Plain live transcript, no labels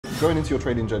Going into your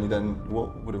trading journey then,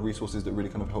 what were the resources that really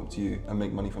kind of helped you and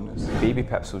make money from this?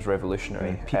 Baby.PPP was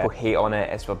revolutionary. People hate on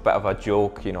it, it's a bit of a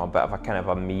joke, you know, a bit of a kind of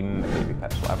a meme,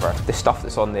 Baby.PPP, whatever. The stuff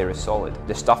that's on there is solid.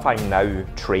 The stuff I now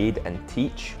trade and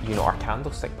teach, you know, are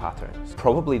candlestick patterns.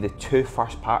 Probably the two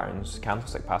first patterns,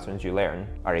 candlestick patterns you learn,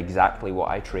 are exactly what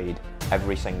I trade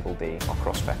every single day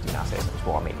across 15 assets. It's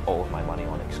what I make all of my money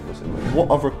on exclusively. What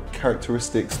other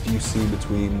characteristics do you see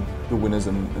between the winners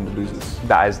and the losers?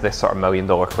 That is this sort of $1 million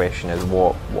question, is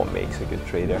what makes a good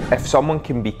trader. If someone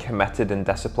can be committed and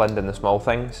disciplined in the small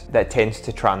things, that tends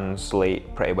to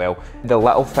translate pretty well. The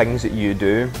little things that you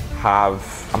do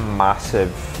have a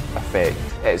massive effect.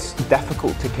 It's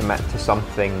difficult to commit to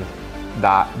something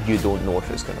that you don't know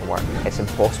if it's going to work. It's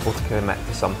impossible to commit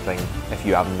to something if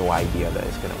you have no idea that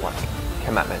it's going to work.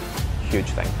 Commitment, huge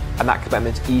thing. And that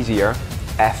commitment's easier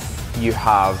if you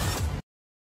have...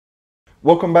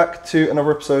 Welcome back to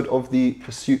another episode of the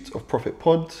Pursuit of Profit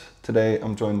pod. Today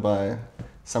I'm joined by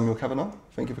Sam Kavanagh.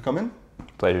 Thank you for coming.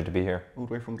 Pleasure to be here. All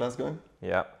the way from Glasgow.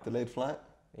 Yeah. Delayed flight.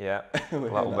 Yeah, a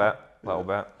little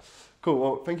bit. Cool,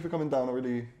 well thank you for coming down, I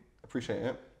really appreciate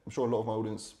it. I'm sure a lot of my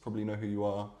audience probably know who you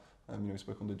are. You know, we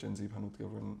spoke on the Gen Z panel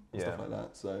together and stuff like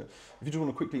that. So if you just want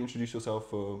to quickly introduce yourself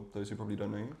for those who probably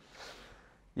don't know you.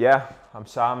 Yeah, I'm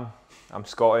Sam. I'm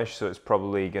Scottish, so it's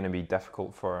probably going to be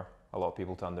difficult for a lot of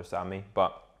people to understand me,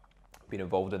 but I've been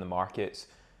involved in the markets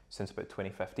since about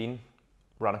 2015.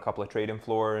 Run a couple of trading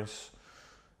floors,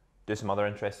 do some other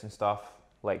interesting stuff,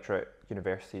 lecture at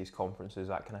universities, conferences,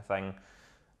 that kind of thing.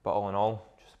 But all in all,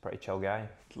 just a pretty chill guy.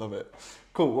 Love it.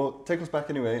 Cool, well take us back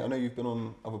anyway. I know you've been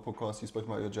on other podcasts, you've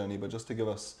spoken about your journey, but just to give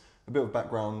us a bit of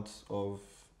background of,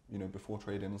 you know, before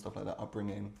trading and stuff like that,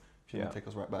 upbringing, if you want to take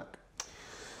us right back.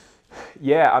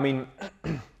 Yeah, I mean,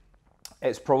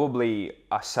 it's probably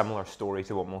a similar story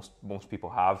to what most people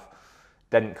have.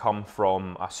 Didn't come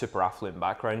from a super affluent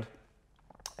background.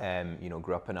 You know,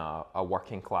 grew up in a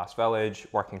working class village,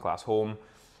 working class home.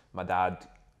 My dad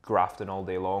grafting all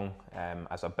day long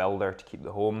as a builder to keep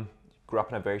the home. Grew up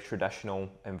in a very traditional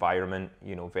environment,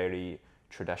 you know, very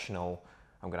traditional.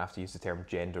 I'm gonna have to use the term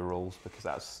gender roles because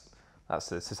that's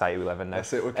the society we live in now.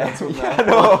 That's it, we're cancelled now. I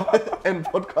know. End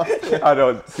podcast. I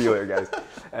know, see you later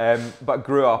guys. But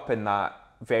grew up in that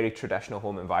very traditional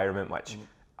home environment, which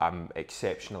I'm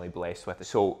exceptionally blessed with.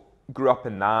 So grew up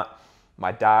in that.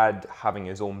 My dad having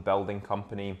his own building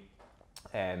company,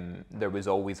 there was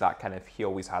always that kind of, he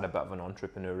always had a bit of an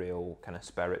entrepreneurial kind of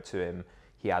spirit to him.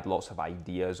 He had lots of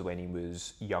ideas when he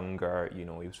was younger, you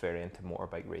know, he was very into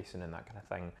motorbike racing and that kind of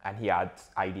thing. And he had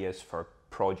ideas for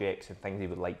projects and things he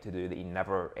would like to do that he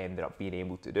never ended up being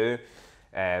able to do.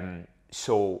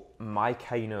 So my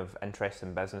kind of interest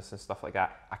in business and stuff like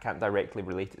that, I can't directly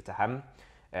relate it to him.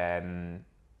 And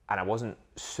I wasn't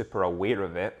super aware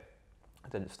of it. I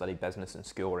didn't study business in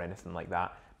school or anything like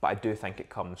that, but I do think it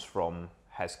comes from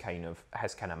his kind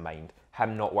of mind.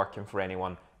 Him not working for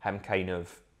anyone, him kind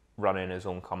of running his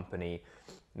own company,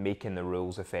 making the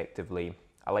rules effectively.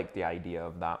 I like the idea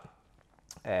of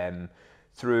that.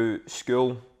 Through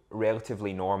school,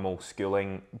 relatively normal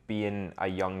schooling. Being a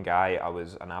young guy, I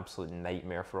was an absolute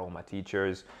nightmare for all my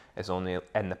teachers. It's only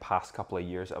in the past couple of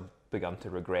years I've begun to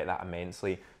regret that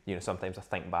immensely. You know, sometimes I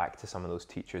think back to some of those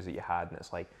teachers that you had and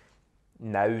it's like,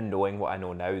 now knowing what I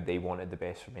know now, they wanted the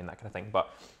best for me and that kind of thing. But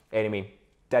anyway,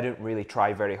 didn't really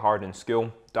try very hard in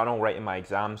school. Done all right in my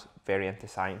exams, very into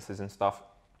sciences and stuff.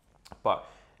 But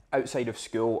outside of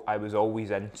school, I was always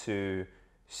into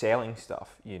selling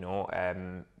stuff, you know.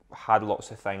 Had lots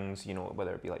of things, you know,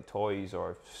 whether it be like toys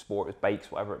or sports,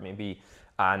 bikes, whatever it may be.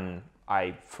 And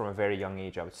from a very young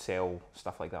age, I would sell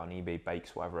stuff like that on eBay,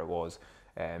 bikes, whatever it was,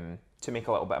 to make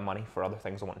a little bit of money for other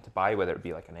things I wanted to buy, whether it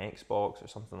be like an Xbox or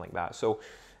something like that. So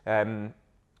I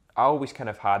always kind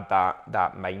of had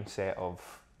that mindset of,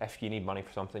 if you need money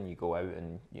for something, you go out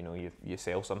and, you know, you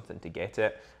sell something to get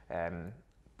it.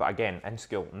 But again, in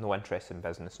school, no interest in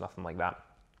business, nothing like that.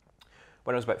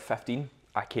 When I was about 15,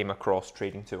 I came across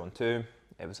Trading 212.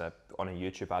 It was on a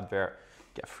YouTube advert,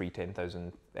 get a free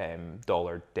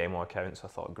 $10,000 demo account, so I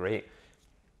thought, great.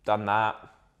 Done that,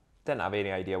 didn't have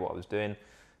any idea what I was doing,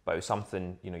 but it was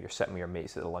something, you know, you're sitting with your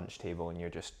mates at the lunch table and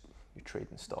you're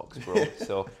trading stocks, bro.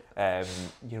 So,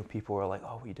 you know, people were like,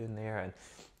 oh, what are you doing there? And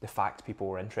the fact people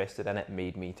were interested in it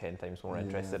made me 10 times more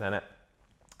interested in it.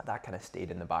 That kind of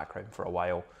stayed in the background for a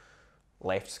while.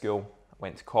 Left school,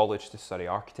 went to college to study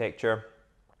architecture,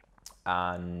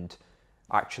 and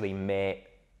actually met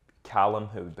Callum,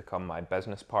 who would become my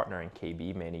business partner in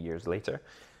KB many years later.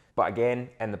 But again,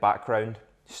 in the background,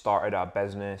 started a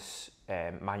business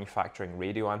manufacturing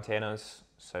radio antennas.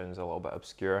 Sounds a little bit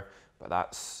obscure, but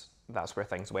that's that's where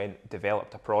things went.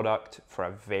 Developed a product for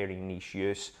a very niche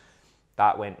use.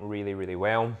 That went really, really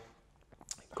well.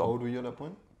 How old were you at that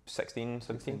point? 16,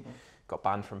 17. 16, Got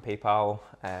banned from PayPal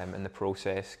in the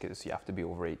process because you have to be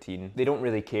over 18. They don't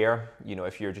really care, you know,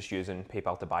 if you're just using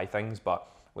PayPal to buy things, but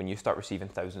when you start receiving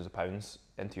thousands of pounds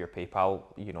into your PayPal,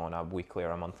 you know, on a weekly or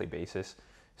a monthly basis,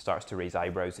 it starts to raise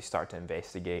eyebrows. They start to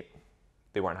investigate.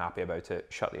 They weren't happy about it,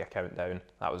 shut the account down.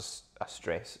 That was a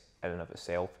stress in and of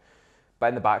itself. But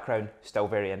in the background, still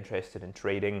very interested in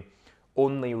trading.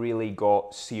 Only really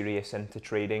got serious into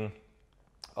trading,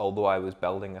 although I was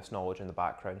building this knowledge in the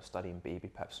background, studying baby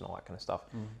pips and all that kind of stuff.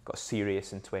 Got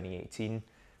serious in 2018.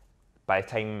 By the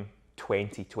time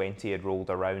 2020 had rolled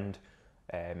around,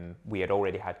 we had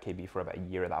already had KB for about a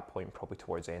year at that point, probably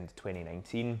towards the end of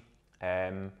 2019.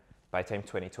 By the time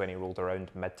 2020 rolled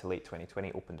around, mid to late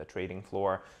 2020, opened a trading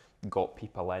floor, got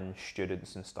people in,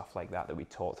 students and stuff like that we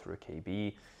taught through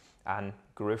KB, and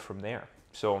grew from there.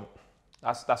 So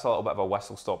that's a little bit of a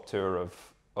whistle-stop tour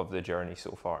of the journey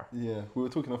so far. Yeah, we were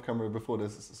talking off camera before.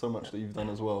 There's so much that you've done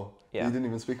as well. Yeah. You didn't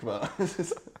even speak about.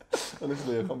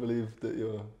 Honestly, I can't believe that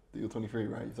you're 23,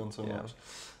 right? You've done so much.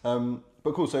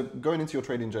 But cool. So going into your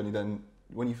trading journey, then,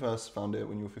 when you first found it,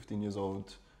 when you were 15 years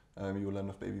old, you were learning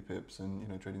off baby pips and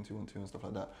trading 212 and stuff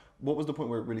like that. What was the point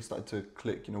where it really started to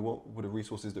click? What were the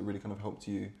resources that really kind of helped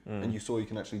you, and you saw you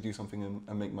can actually do something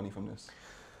and make money from this?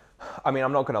 I mean,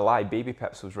 I'm not going to lie, baby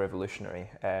pips was revolutionary.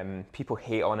 People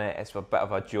hate on it. It's a bit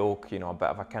of a joke, a bit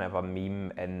of a kind of a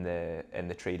meme in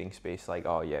the trading space, like,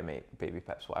 oh yeah, mate, baby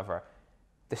pips, whatever.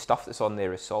 The stuff that's on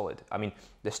there is solid. I mean,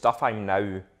 the stuff I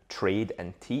now trade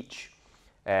and teach,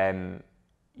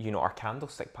 are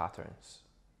candlestick patterns.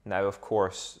 Now, of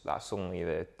course, that's only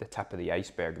the tip of the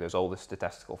iceberg. There's all the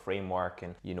statistical framework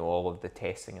and, all of the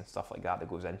testing and stuff like that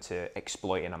goes into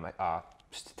exploiting a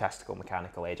statistical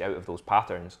mechanical edge out of those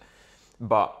patterns.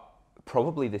 But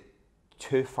probably the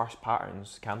two first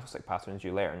patterns, candlestick patterns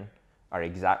you learn, are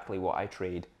exactly what I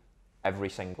trade every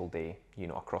single day,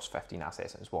 across 15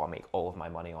 assets, and it's what I make all of my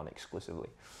money on exclusively.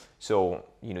 So,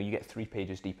 you get 3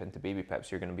 pages deep into baby pips,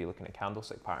 you're going to be looking at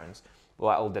candlestick patterns.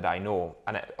 Little did I know,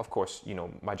 and of course,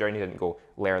 my journey didn't go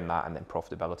learn that and then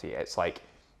profitability. It's like,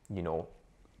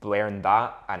 learn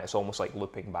that, and it's almost like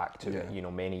looping back to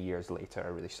it. Many years later, I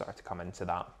really started to come into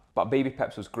that. But baby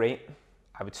pips was great.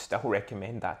 I would still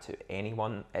recommend that to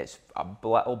anyone. It's a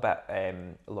little bit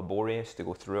laborious to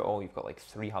go through it all. You've got like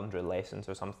 300 lessons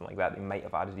or something like that. They might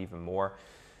have added even more,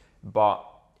 but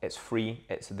it's free,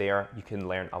 it's there, you can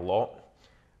learn a lot.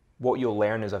 What you'll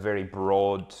learn is a very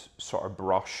broad sort of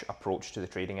brush approach to the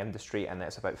trading industry, and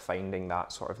it's about finding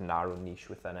that sort of narrow niche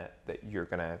within it that you're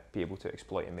gonna be able to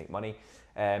exploit and make money.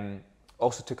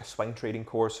 Also took a swing trading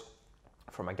course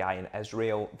from a guy in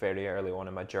Israel very early on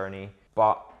in my journey,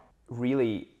 but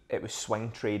really it was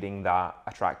swing trading that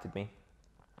attracted me,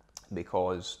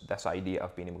 because this idea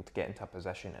of being able to get into a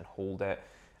position and hold it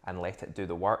and let it do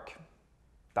the work,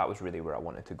 that was really where I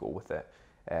wanted to go with it.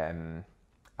 And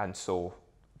so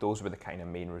those were the kind of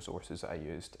main resources that I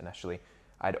used initially.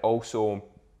 I'd also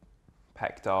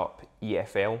picked up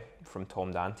EFL from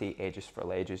Tom Dante, Edges for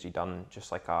Ledges. He'd done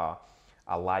just like a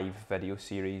live video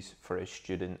series for his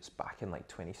students back in like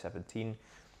 2017,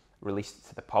 released it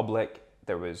to the public.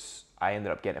 I ended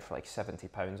up getting it for like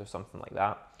 £70 or something like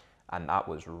that, and that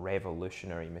was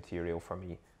revolutionary material for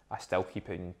me. I still keep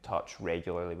in touch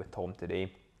regularly with Tom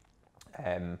today.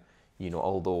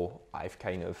 Although I've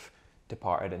kind of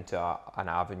departed into an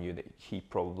avenue that he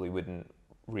probably wouldn't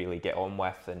really get on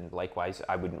with, and likewise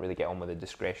I wouldn't really get on with the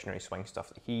discretionary swing stuff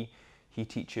that he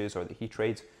teaches or that he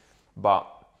trades. But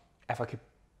if I could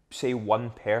say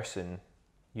one person,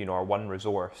 or one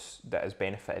resource that has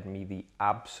benefited me the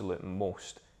absolute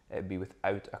most, it'd be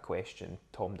without a question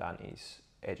Tom Dante's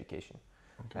education.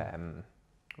 Okay.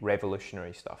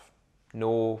 Revolutionary stuff.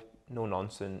 No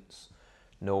nonsense,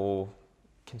 no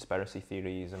conspiracy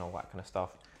theories and all that kind of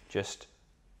stuff. Just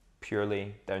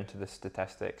purely down to the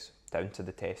statistics, down to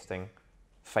the testing,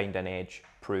 find an edge,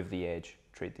 prove the edge,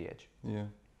 trade the edge. Yeah,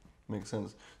 makes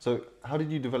sense. So how did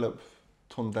you develop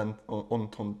Tom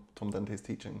Dante's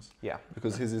teachings? Yeah.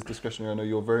 Because his is discretionary. I know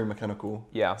you're very mechanical.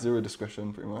 Yeah. Zero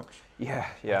discretion, pretty much.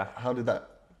 Yeah. How did that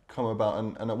come about?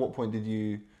 And at what point did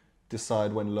you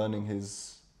decide, when learning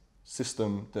his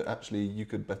system, that actually you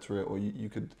could better it, or you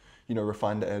could,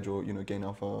 refine the edge, or, gain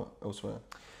alpha elsewhere?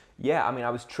 Yeah, I mean,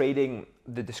 I was trading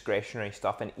the discretionary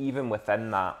stuff, and even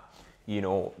within that,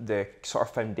 the sort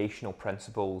of foundational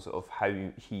principles of how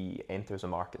he enters the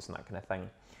markets and that kind of thing.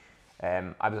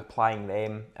 I was applying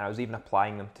them, and I was even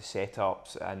applying them to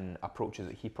setups and approaches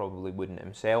that he probably wouldn't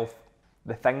himself.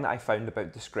 The thing that I found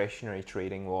about discretionary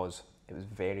trading was it was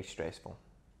very stressful.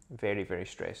 very, very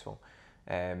stressful.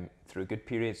 Through good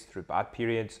periods, through bad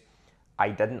periods, I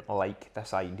didn't like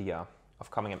this idea of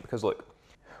coming in, because look,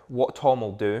 what Tom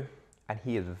will do, and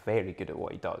he is very good at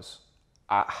what he does.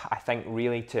 I think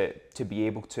really to be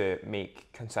able to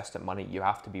make consistent money, you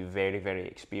have to be very, very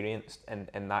experienced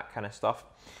in that kind of stuff.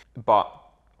 But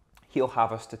he'll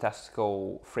have a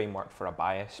statistical framework for a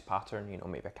bias pattern, you know,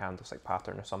 maybe a candlestick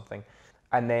pattern or something.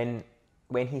 And then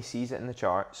when he sees it in the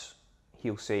charts,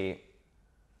 he'll say,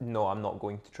 no, I'm not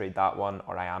going to trade that one,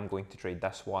 or I am going to trade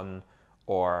this one,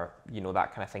 or, you know,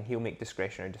 that kind of thing. He'll make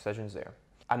discretionary decisions there.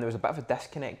 And there was a bit of a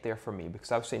disconnect there for me,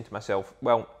 because I was saying to myself,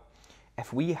 well,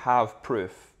 if we have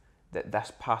proof that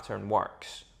this pattern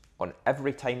works on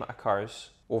every time it occurs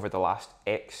over the last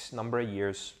X number of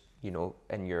years, you know,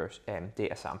 in your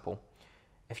data sample,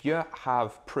 if you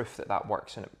have proof that that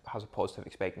works and it has a positive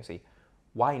expectancy,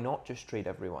 why not just trade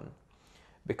everyone?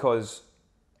 Because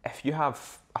if you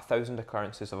have 1,000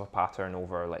 occurrences of a pattern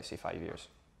over, let's say, 5 years,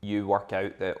 you work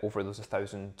out that over those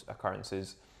 1,000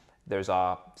 occurrences, there's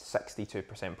a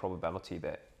 62% probability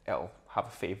that it'll have a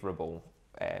favourable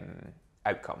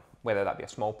outcome, whether that be a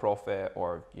small profit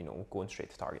or, you know, going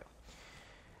straight to target.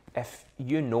 If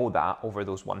you know that over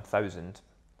those 1,000,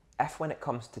 if when it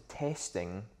comes to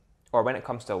testing, or when it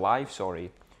comes to live,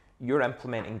 you're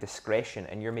implementing discretion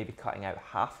and you're maybe cutting out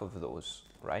half of those,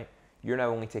 right? You're now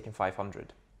only taking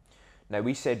 500. Now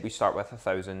we said we start with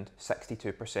 1,000,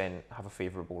 62% have a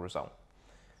favourable result.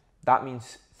 That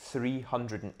means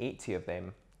 380 of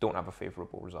them don't have a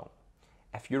favourable result.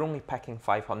 If you're only picking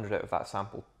 500 out of that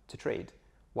sample to trade,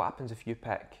 what happens if you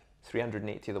pick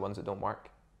 380 of the ones that don't work,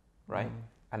 right?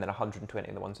 And then 120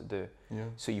 of the ones that do. Yeah.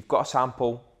 So you've got a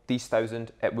sample, these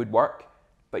 1,000, it would work,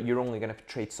 but you're only going to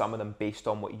trade some of them based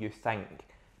on what you think.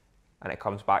 And it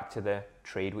comes back to the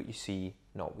trade what you see,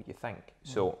 not what you think.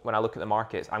 So when I look at the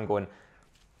markets, I'm going,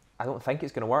 I don't think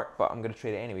it's going to work, but I'm going to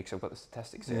trade it anyway because I've got the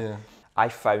statistics there. Yeah. I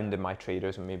found in my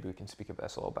traders, and maybe we can speak about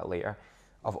this a little bit later,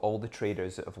 of all the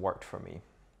traders that have worked for me,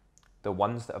 the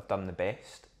ones that have done the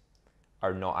best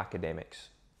are not academics.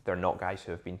 They're not guys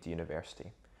who have been to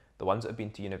university. The ones that have been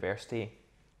to university,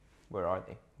 where are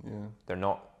they? Yeah. They're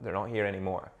not here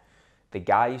anymore. The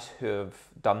guys who have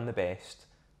done the best,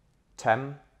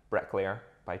 Tim, bricklayer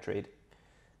by trade,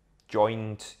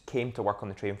 came to work on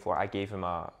the trading floor. I gave him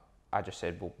I just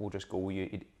said, we'll just go with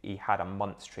you. He had a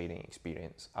month's trading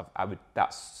experience.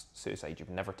 That's suicide. You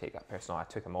would never take that person on. I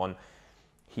took him on.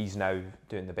 He's now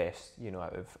doing the best, you know,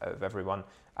 out of everyone.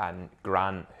 And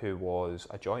Grant, who was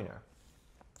a joiner.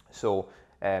 So,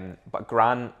 but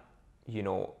Grant, you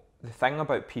know, the thing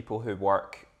about people who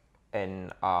work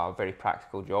in a very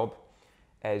practical job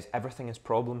is everything is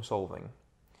problem solving.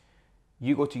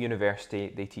 You go to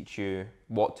university, they teach you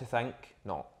what to think,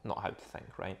 not how to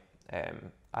think, right?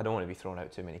 I don't want to be throwing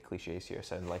out too many cliches here.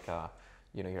 Sound like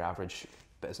your average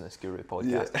business guru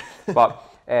podcast. Yeah. But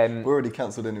we're already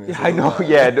cancelled anyway. Yeah, I know.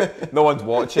 Yeah, no one's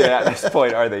watching at this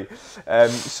point, are they?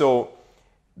 So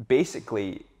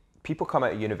basically, people come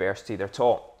out of university. They're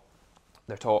taught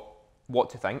what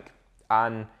to think,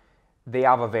 and they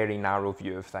have a very narrow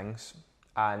view of things.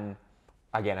 And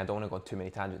again, I don't want to go on too many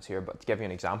tangents here, but to give you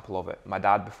an example of it, my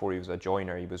dad, before he was a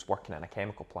joiner, he was working in a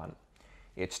chemical plant.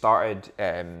 He had started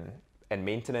in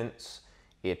maintenance.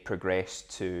 He had progressed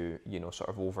to, you know, sort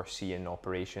of overseeing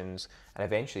operations, and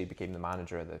eventually became the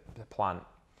manager of the plant.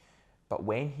 But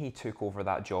when he took over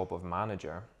that job of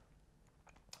manager,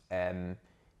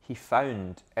 he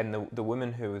found, and the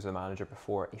woman who was the manager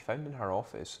before, he found in her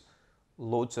office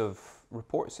loads of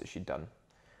reports that she'd done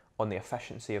on the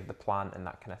efficiency of the plant and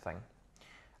that kind of thing.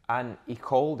 And he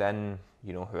called in,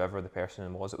 you know, whoever the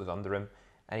person was that was under him,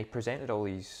 and he presented all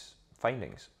these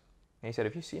findings. And he said,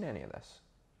 "Have you seen any of this?"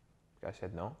 The guy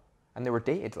said, "No." And they were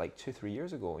dated like 2-3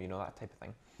 years ago, you know, that type of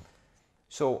thing.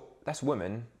 So this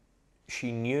woman,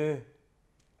 she knew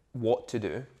what to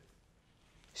do.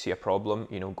 See a problem,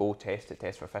 you know, go test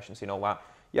for efficiency and all that.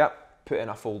 Yep, put it in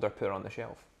a folder, put it on the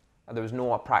shelf. And there was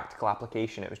no practical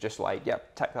application. It was just like,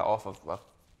 yep, tick that off. I've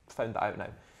found that out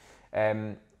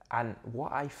now. And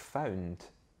what I found,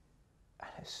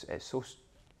 it's so,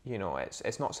 you know,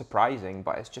 it's not surprising,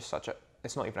 but it's just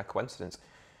it's not even a coincidence.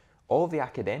 All the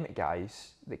academic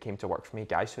guys that came to work for me,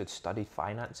 guys who had studied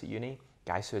finance at uni,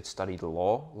 guys who had studied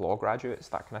law graduates,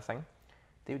 that kind of thing,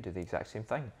 they would do the exact same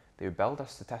thing. They would build a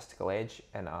statistical edge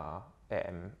in a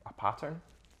pattern,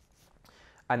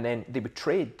 and then they would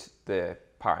trade the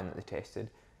pattern that they tested,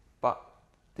 but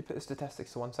they put the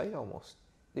statistics to one side almost.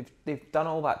 They've done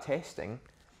all that testing,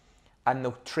 and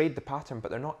they'll trade the pattern, but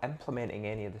they're not implementing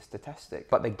any of the statistics.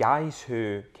 But the guys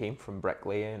who came from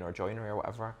bricklaying or joinery or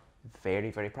whatever, very,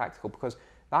 very practical, because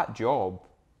that job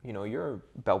You know, you're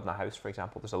building a house, for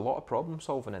example, there's a lot of problem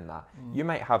solving in that. You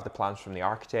might have the plans from the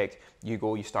architect,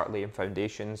 you start laying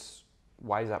foundations.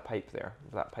 Why is that pipe there?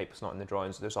 That pipe is not in the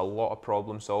drawings. There's a lot of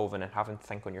problem solving and having to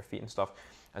think on your feet and stuff.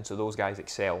 And so those guys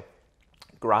excel.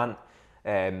 Grant,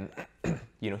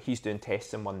 you know, he's doing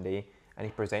testing one day and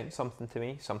he presents something to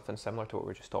me, something similar to what we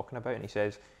were just talking about. And he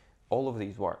says, all of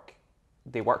these work.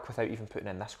 They work without even putting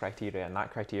in this criteria and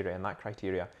that criteria and that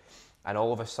criteria. And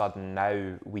all of a sudden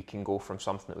now we can go from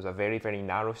something that was a very, very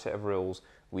narrow set of rules,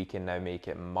 we can now make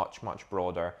it much, much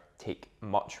broader, take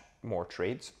much more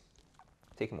trades.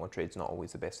 Taking more trades not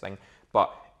always the best thing,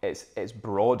 but it's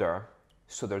broader,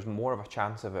 so there's more of a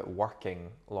chance of it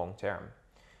working long term.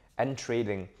 In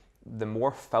trading, the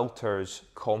more filters,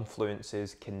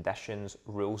 confluences, conditions,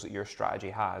 rules that your strategy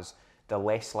has, the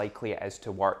less likely it is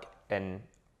to work in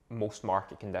most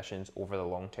market conditions over the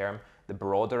long term. The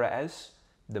broader it is,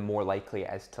 the more likely it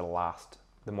is to last,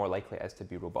 the more likely it is to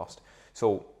be robust.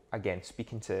 So again,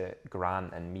 speaking to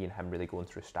Grant and me and him really going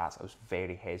through stats, I was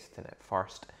very hesitant at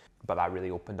first, but that really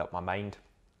opened up my mind.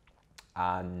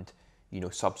 And, you know,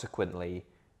 subsequently,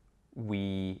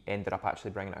 we ended up actually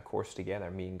bringing a course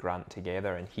together, me and Grant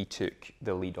together, and he took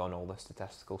the lead on all the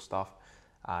statistical stuff.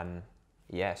 And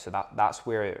yeah, so that's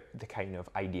where the kind of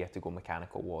idea to go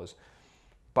mechanical was.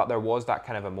 But there was that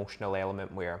kind of emotional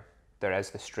element where there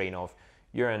is the strain of,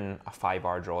 you're in a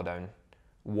 5-hour drawdown.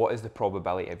 What is the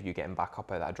probability of you getting back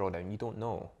up out of that drawdown? You don't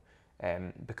know.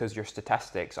 Because your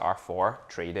statistics are for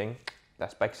trading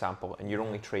this big sample and you're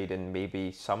only trading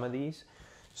maybe some of these.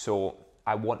 So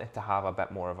I wanted to have a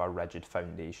bit more of a rigid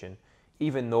foundation.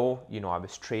 Even though, you know, I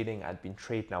was trading, I'd been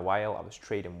trading a while, I was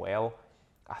trading well,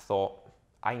 I thought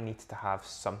I need to have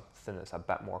something that's a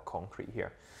bit more concrete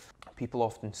here. People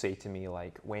often say to me,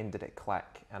 like, when did it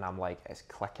click? And I'm like, it's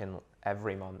clicking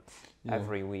every month,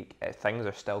 every week. Things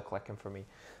are still clicking for me.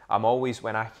 I'm always,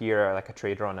 when I hear like a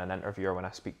trader on an interview or when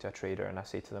I speak to a trader and I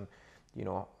say to them, you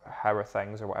know, how are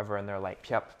things or whatever, and they're like,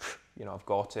 yep, you know, I've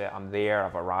got it, I'm there,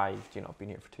 I've arrived, you know, I've been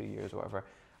here for 2 years or whatever.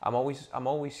 I'm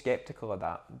always skeptical of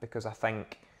that, because I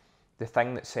think the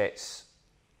thing that sets,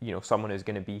 you know, someone who's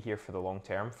going to be here for the long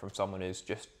term from someone who's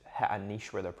just hit a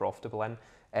niche where they're profitable in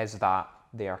is that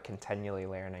they are continually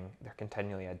learning, they're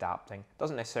continually adapting.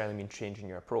 Doesn't necessarily mean changing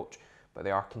your approach, but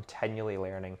they are continually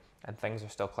learning, and things are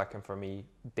still clicking for me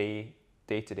day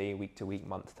to day, week to week,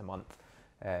 month to month.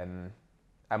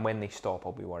 And when they stop,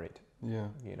 I'll be worried. Yeah.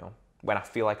 You know, when I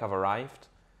feel like I've arrived,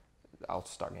 I'll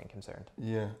start getting concerned.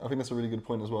 Yeah, I think that's a really good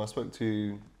point as well. I spoke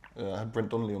to, I had Brent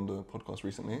Donnelly on the podcast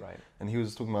recently, right, and he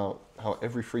was talking about how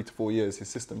every 3 to 4 years his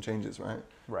system changes, right?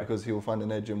 Because he will find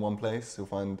an edge in one place, he'll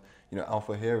find, you know,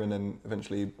 alpha here, and then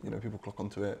eventually, you know, people clock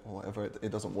onto it or whatever,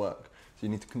 it doesn't work. So you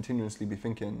need to continuously be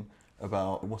thinking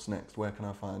about what's next, where can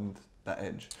I find that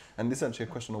edge? And this is actually a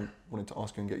question I wanted to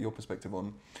ask you and get your perspective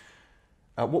on.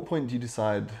 At what point do you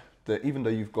decide that even though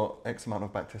you've got X amount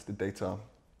of backtested data,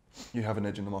 you have an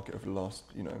edge in the market over the last,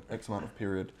 you know, X amount of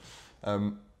period,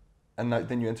 and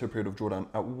then you enter a period of drawdown?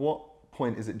 At what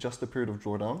point is it just a period of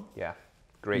drawdown? Yeah,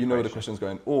 great. You know where the question's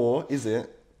going, or is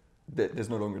it that there's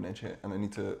no longer an edge here and I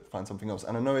need to find something else?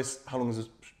 And I know it's how long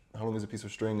is a piece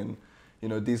of string, and you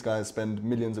know these guys spend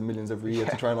millions and millions every year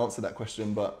to try and answer that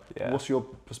question. But what's your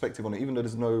perspective on it? Even though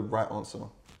there's no right answer.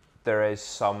 There is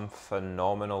some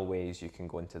phenomenal ways you can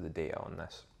go into the data on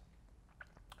this.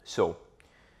 So,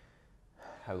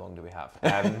 how long do we have?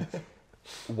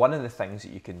 One of the things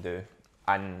that you can do,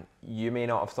 and you may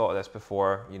not have thought of this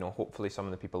before, you know, hopefully some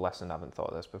of the people listening haven't thought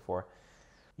of this before,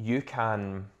 you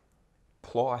can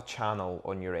plot a channel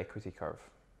on your equity curve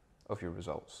of your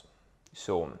results.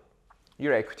 So,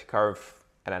 your equity curve,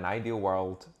 in an ideal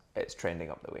world, it's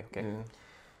trending up the way, okay? Yeah.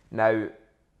 Now,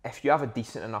 if you have a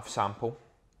decent enough sample,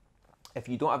 if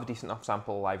you don't have a decent enough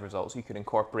sample of live results, you can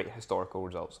incorporate historical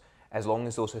results, as long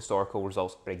as those historical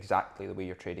results are exactly the way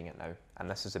you're trading it now.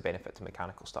 And this is a benefit to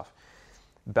mechanical stuff.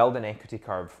 Build an equity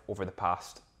curve over the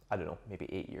past, I don't know, maybe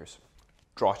 8 years.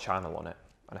 Draw a channel on it,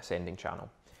 an ascending channel.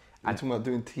 You're talking about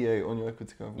doing TA on your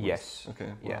equity curve? Yes. Okay.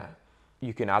 Wow. Yeah.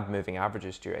 You can add moving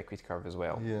averages to your equity curve as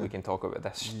well. Yeah. We can talk about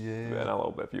this in a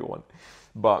little bit if you want.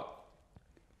 But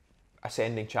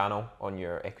ascending channel on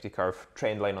your equity curve,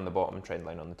 trend line on the bottom, trend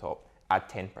line on the top. Add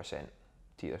 10%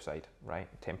 to either side, right?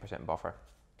 10% buffer.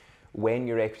 When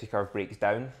your equity curve breaks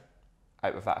down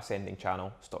out of that ascending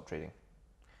channel, stop trading,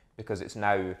 because it's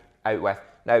now out with.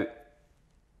 Now,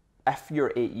 if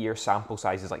your 8-year sample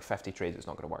size is like 50 trades, it's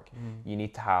not going to work. You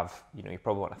need to have, you know, you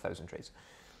probably want 1,000 trades.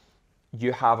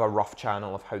 You have a rough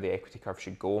channel of how the equity curve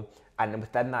should go, and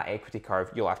within that equity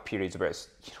curve, you'll have periods where it's,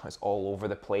 you know, it's all over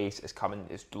the place.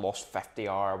 It's lost 50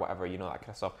 R, whatever, you know, that kind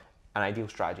of stuff. An ideal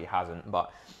strategy hasn't,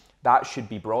 but That should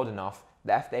be broad enough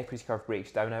that if the equity curve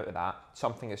breaks down out of that,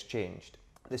 something has changed.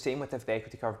 The same with if the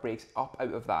equity curve breaks up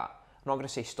out of that. I'm not going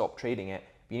to say stop trading it,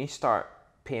 but you need to start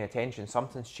paying attention.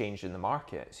 Something's changed in the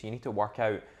market. So you need to work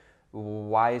out,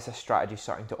 why is this strategy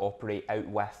starting to operate out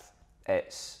with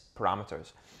its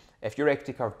parameters? If your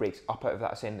equity curve breaks up out of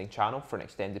that ascending channel for an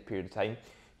extended period of time,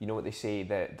 you know what they say,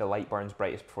 that the light burns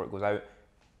brightest before it goes out.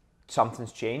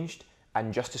 Something's changed,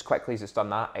 and just as quickly as it's done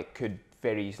that, it could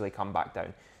very easily come back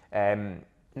down.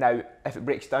 Now, if it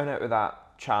breaks down out of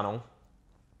that channel,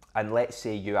 and let's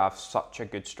say you have such a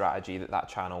good strategy that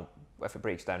channel, if it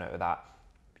breaks down out of that,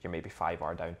 you're maybe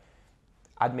 5R down,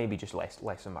 I'd maybe just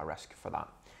lessen my risk for that.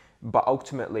 But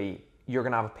ultimately, you're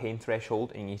going to have a pain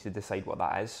threshold, and you need to decide what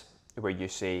that is, where you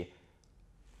say,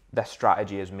 this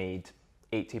strategy has made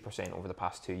 80% over the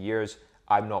past 2 years.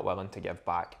 I'm not willing to give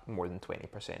back more than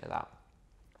 20% of that.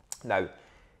 Now,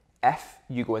 if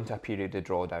you go into a period of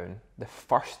drawdown, the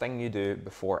first thing you do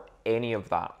before any of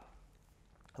that,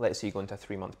 let's say you go into a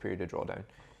 3-month period of drawdown,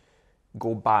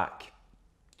 go back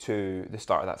to the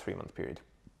start of that 3-month period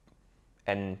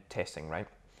in testing, right?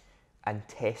 And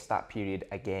test that period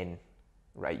again,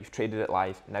 right? You've traded it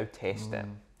live, now test it.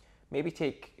 Maybe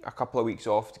take a couple of weeks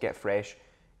off to get fresh,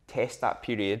 test that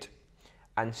period,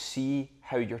 and see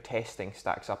how your testing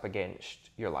stacks up against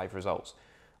your live results.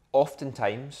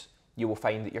 Oftentimes, you will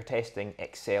find that your testing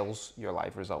excels your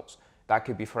live results. That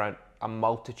could be for a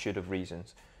multitude of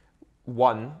reasons.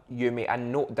 One, you may,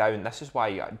 and note down, this is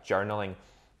why journaling,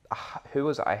 who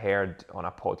was it I heard on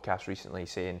a podcast recently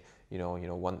saying,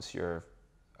 once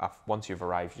you've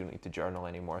arrived, you don't need to journal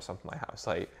anymore, or something like that. It's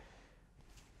like,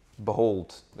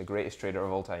 behold, the greatest trader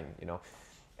of all time,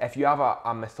 If you have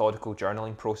a methodical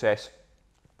journaling process,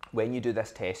 when you do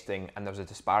this testing and there's a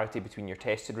disparity between your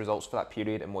tested results for that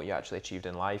period and what you actually achieved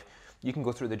in live, you can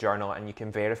go through the journal and you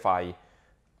can verify,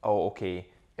 oh, okay,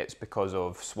 it's because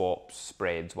of swaps,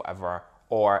 spreads, whatever,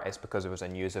 or it's because there was a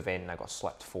news event and I got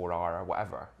slipped 4R or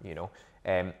whatever,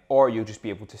 or you'll just be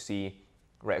able to see,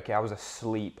 right, okay, I was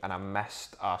asleep and I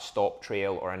missed a stop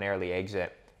trail or an early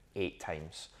exit 8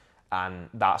 times. And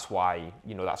that's why,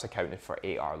 that's accounted for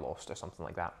 8R lost or something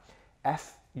like that.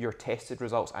 If your tested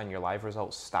results and your live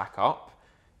results stack up,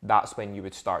 that's when you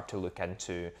would start to look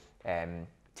into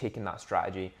taking that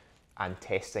strategy and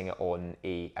testing it on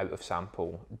out of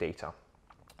sample data.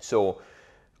 So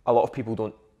a lot of people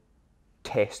don't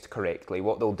test correctly.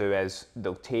 What they'll do is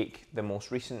they'll take the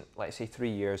most recent, let's say 3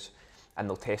 years, and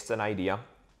they'll test an idea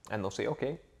and they'll say,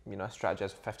 okay, a strategy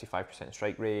has a 55%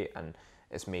 strike rate and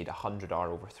it's made 100R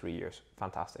over 3 years.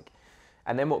 Fantastic.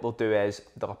 And then what they'll do is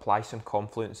they'll apply some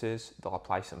confluences, they'll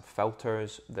apply some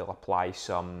filters, they'll apply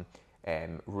some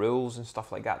rules and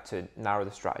stuff like that to narrow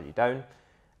the strategy down.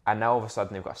 And now all of a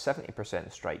sudden they've got a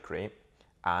 70% strike rate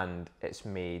and it's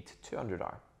made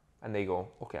 200R. And they go,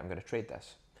 okay, I'm going to trade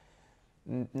this.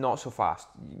 Not so fast.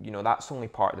 That's only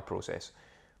part of the process.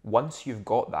 Once you've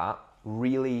got that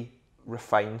really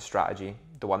refined strategy,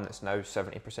 the one that's now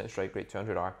 70% strike rate,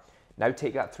 200R, now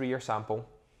take that 3-year sample,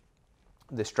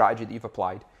 the strategy that you've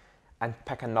applied, and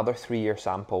pick another 3-year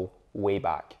sample way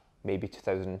back, maybe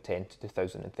 2010 to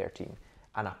 2013,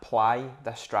 and apply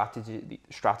the strategy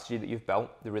that you've built,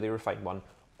 the really refined one,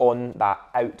 on that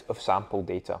out of sample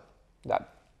data,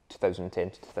 that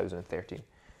 2010 to 2013.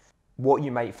 What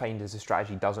you might find is the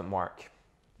strategy doesn't work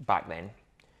back then.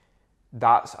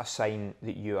 That's a sign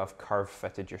that you have curve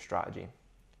fitted your strategy.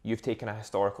 You've taken a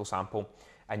historical sample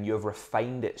and you have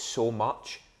refined it so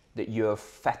much that you have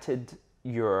fitted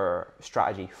your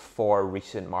strategy for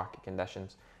recent market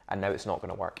conditions, and now it's not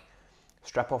going to work.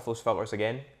 Strip off those filters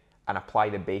again and apply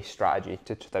the base strategy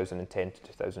to 2010 to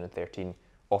 2013.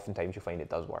 Oftentimes you'll find it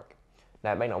does work.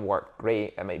 Now it might not work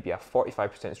great, it might be a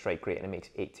 45% strike rate and it makes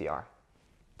 80R,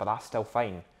 but that's still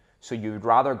fine. So you would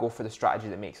rather go for the strategy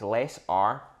that makes less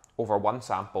R over one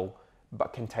sample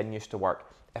but continues to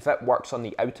work. If it works on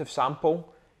the out of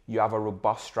sample, you have a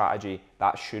robust strategy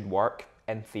that should work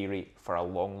in theory for a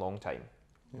long, long time.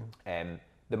 Yeah.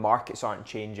 The markets aren't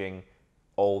changing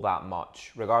all that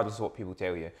much, regardless of what people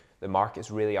tell you. The markets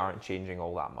really aren't changing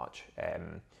all that much.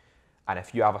 And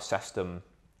if you have a system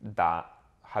that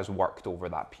has worked over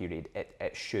that period,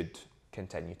 it should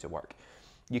continue to work.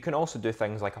 You can also do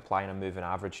things like applying a moving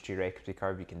average to your equity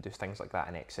curve. You can do things like that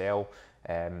in Excel.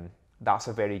 That's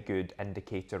a very good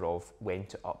indicator of when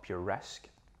to up your risk.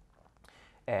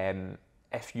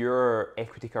 If your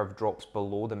equity curve drops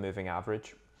below the moving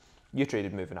average, you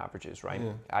traded moving averages, right?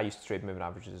 Yeah. I used to trade moving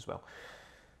averages as well.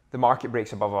 The market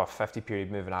breaks above a 50-period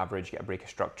moving average, you get a break of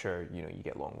structure, you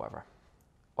get long, whatever.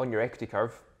 On your equity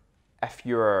curve, if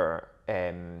you're,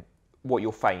 what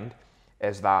you'll find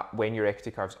is that when your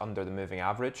equity curve's under the moving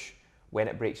average, when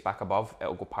it breaks back above,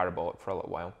 it'll go parabolic for a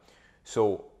little while.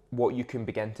 So what you can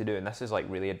begin to do, and this is like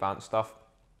really advanced stuff,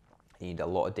 you need a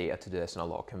lot of data to do this and a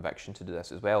lot of conviction to do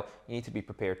this as well. You need to be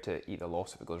prepared to eat the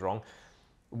loss if it goes wrong.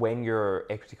 When your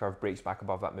equity curve breaks back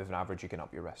above that moving average, you can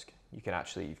up your risk. You can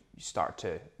actually start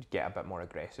to get a bit more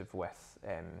aggressive with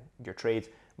your trade.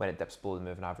 When it dips below the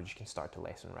moving average, you can start to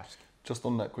lessen risk. Just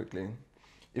on that quickly,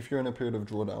 if you're in a period of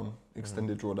drawdown,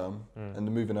 extended drawdown, and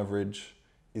the moving average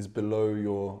is below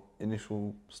your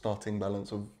initial starting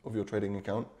balance of your trading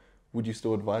account, would you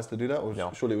still advise to do that? Or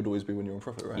No. Surely it would always be when you're in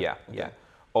profit, right? Yeah, Okay. yeah.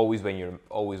 Always when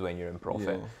you're in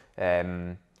profit.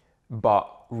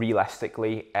 But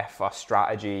realistically, if a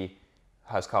strategy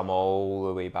has come all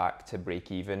the way back to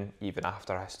break even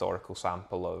after a historical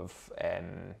sample of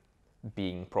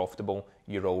being profitable,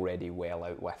 you're already well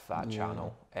out with that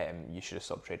channel. You should have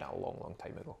stopped trading a long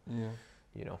time ago. Yeah.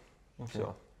 You know. Okay.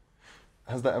 So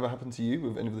has that ever happened to you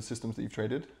with any of the systems that you've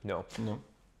traded? no. No.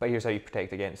 But here's how you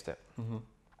protect against it.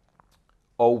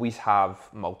 Always have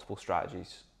multiple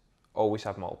strategies. Always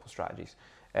have multiple strategies.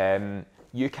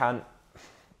 You can't,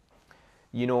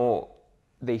 you know,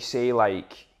 they say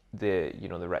like the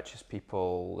richest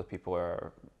people, the people who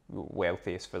are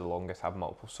wealthiest for the longest have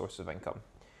multiple sources of income.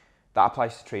 That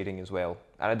applies to trading as well.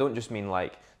 And I don't just mean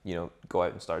like, go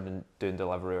out and start doing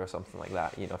delivery or something like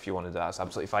that. If you want to do that, that's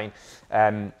absolutely fine.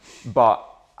 But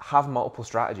have multiple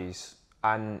strategies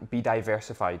and be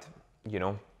diversified.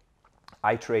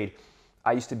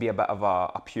 I used to be a bit of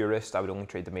a purist. I would only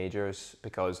trade the majors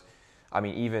because,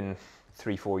 even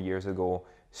 3-4 years ago,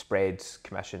 spreads,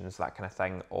 commissions, that kind of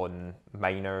thing on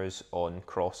minors, on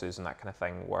crosses and that kind of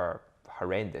thing were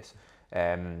horrendous.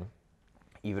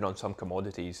 Even on some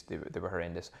commodities, they were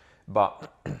horrendous.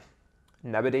 But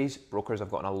nowadays, brokers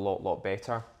have gotten a lot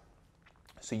better.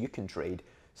 So you can trade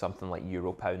something like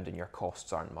euro pound and your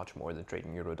costs aren't much more than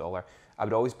trading euro dollar. I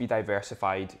would always be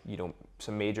diversified,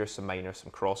 some majors, some minors,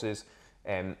 some crosses.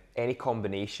 Any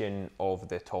combination of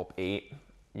the top 8,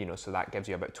 so that gives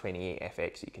you about 28 FX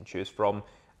that you can choose from,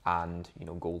 and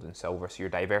gold and silver, so you're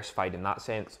diversified in that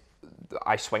sense.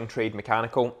 I swing trade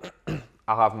mechanical.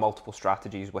 I'll have multiple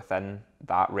strategies within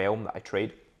that realm that I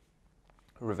trade,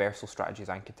 reversal strategies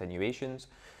and continuations.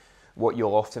 What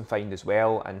you'll often find as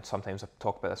well, and sometimes I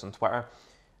talk about this on Twitter,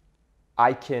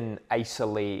 I can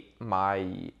isolate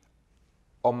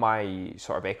on my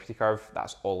sort of equity curve,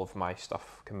 that's all of my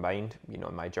stuff combined, in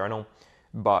my journal.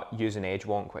 But using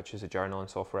EdgeWonk, which is a journaling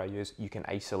software I use, you can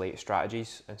isolate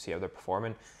strategies and see how they're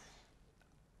performing.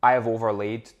 I have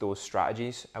overlaid those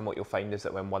strategies, and what you'll find is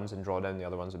that when one's in drawdown, the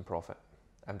other one's in profit,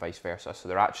 and vice versa. So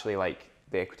they're actually like,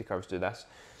 the equity curves do this.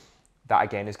 That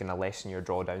again is going to lessen your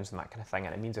drawdowns and that kind of thing.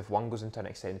 And it means if one goes into an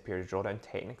extended period of drawdown,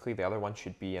 technically the other one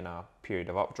should be in a period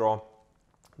of updraw.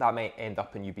 That might end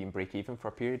up in you being break even for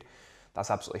a period. That's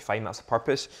absolutely fine, that's the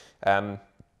purpose. But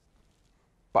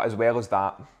as well as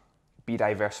that, be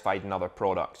diversified in other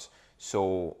products.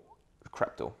 So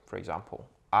crypto, for example.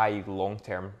 I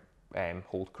long-term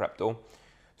hold crypto.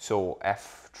 So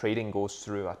if trading goes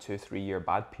through a 2-3 year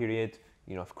bad period,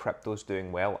 if crypto's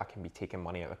doing well, I can be taking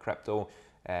money out of crypto.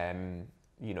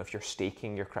 If you're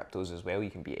staking your cryptos as well, you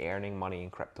can be earning money in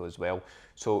crypto as well.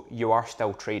 So you are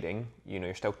still trading,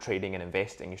 you're still trading and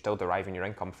investing, you're still deriving your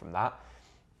income from that,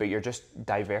 but you're just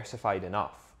diversified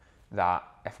enough that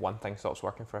if one thing stops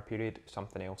working for a period,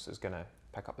 something else is going to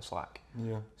pick up the slack.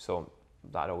 Yeah. So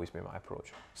that'd always be my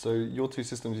approach. So your two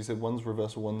systems, you said one's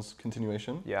reversal, one's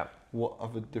continuation. Yeah. What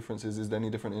other differences? Is there any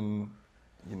different in,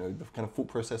 the kind of thought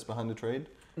process behind the trade?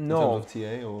 No. In terms of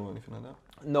TA or anything like that?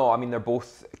 No, they're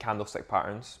both candlestick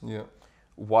patterns. Yeah.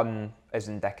 One is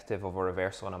indicative of a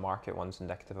reversal in a market, one's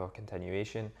indicative of a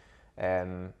continuation.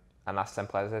 And that's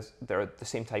simple as this. They're the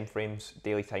same time frames,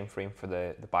 daily time frame for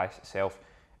the bias itself,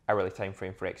 hourly time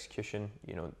frame for execution.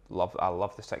 I love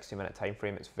the 60-minute time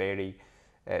frame.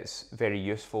 It's very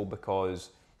useful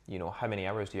because, how many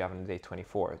hours do you have in the day?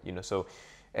 24. So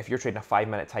if you're trading a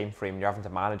 5-minute time frame, you're having to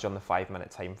manage on the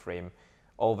 5-minute time frame.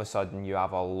 All of a sudden you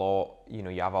have a lot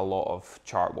of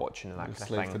chart watching and that kind of thing.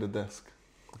 Slave to the desk.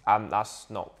 That's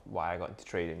not why I got into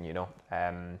trading,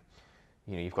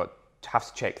 you've got to have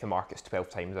to check the markets 12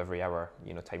 times every hour,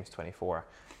 times 24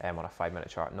 on a 5-minute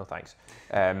chart. No thanks.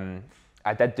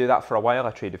 I did do that for a while.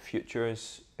 I traded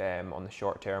futures on the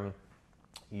short term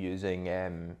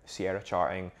using Sierra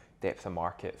charting, depth of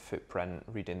market, footprint,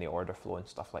 reading the order flow and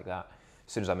stuff like that.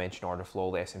 As soon as I mention order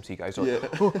flow, the SMC guys are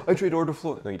like, oh, I trade order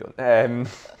flow. No, you don't.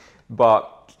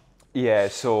 But yeah,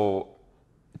 so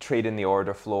trading the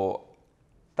order flow,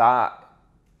 that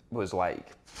was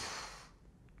like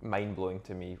mind-blowing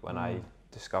to me when I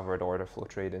discovered order flow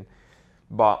trading.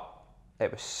 But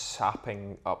it was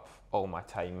sapping up all my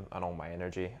time and all my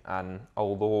energy. And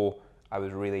although I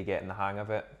was really getting the hang of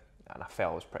it, and I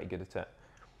felt I was pretty good at it,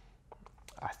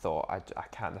 I thought, I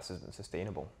can't, this isn't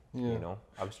sustainable. Yeah. You know,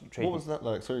 I was trading. What was that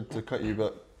like? Sorry to cut you,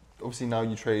 but obviously now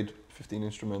you trade 15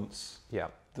 instruments. Yeah.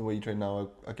 The way you trade now,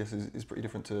 I guess, is pretty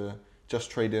different to just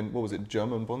trading. What was it,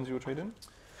 German bonds you were trading?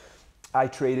 I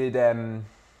traded,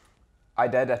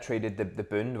 I traded the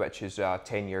Bund, which is a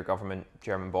 10-year government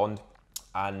German bond.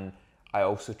 And I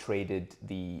also traded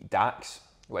the DAX,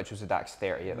 which was the DAX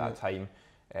 30 at that time.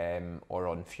 Or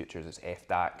on futures, it's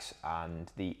FDAX,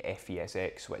 and the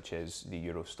FESX, which is the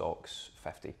Euro Stoxx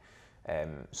 50.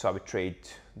 So I would trade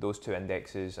those two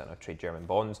indexes, and I'd trade German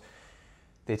bonds.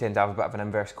 They tend to have a bit of an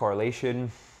inverse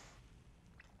correlation.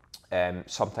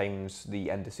 Sometimes the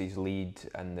indices lead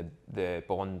and the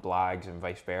bond lags, and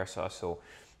vice versa. So,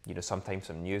 you know, sometimes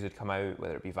some news would come out,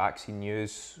 whether it be vaccine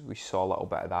news. We saw a little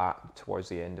bit of that towards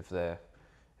the end of the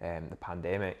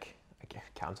pandemic.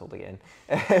 Cancelled again.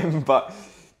 But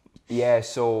yeah,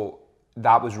 so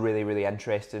that was really, really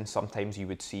interesting. Sometimes you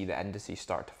would see the indices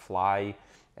start to fly,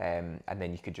 and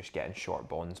then you could just get in short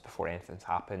bonds before anything's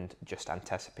happened, just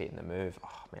anticipating the move. Oh,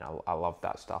 I mean, I love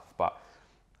that stuff. But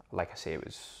like I say, it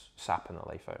was sapping the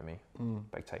life out of me,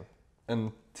 big time.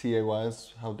 And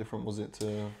TA-wise, how different was it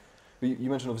to... You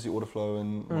mentioned obviously order flow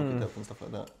and market depth and stuff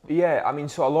like that. Yeah, I mean,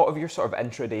 so a lot of your sort of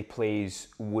intraday plays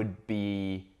would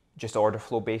be just order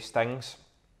flow based things.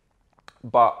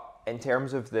 But in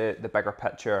terms of the bigger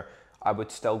picture, I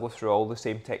would still go through all the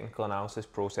same technical analysis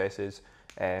processes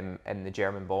in the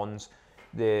German bonds.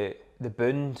 The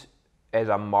Bund is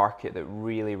a market that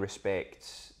really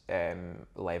respects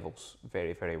levels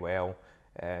very, very well.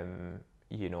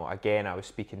 You know, again, I was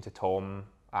speaking to Tom,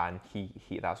 and he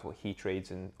that's what he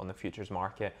trades on the futures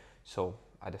market. So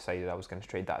I decided I was going to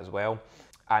trade that as well.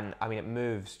 And I mean, it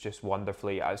moves just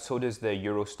wonderfully. So does the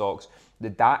Euro Stoxx. The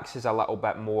DAX is a little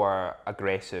bit more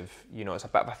aggressive. You know, it's a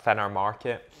bit of a thinner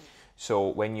market. So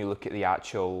when you look at the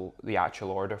actual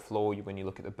order flow, when you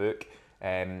look at the book,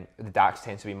 the DAX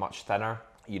tends to be much thinner.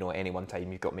 You know, at any one time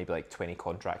you've got maybe like 20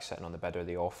 contracts sitting on the bid or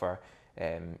the offer.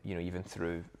 You know, even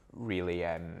through really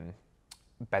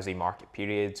busy market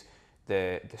periods,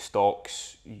 the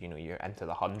stocks, you know, you're into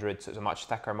the hundreds. So it's a much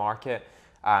thicker market.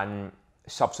 And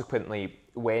subsequently,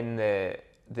 when the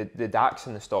DAX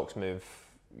and the stocks move,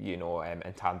 you know,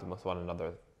 in tandem with one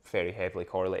another, very heavily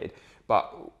correlated.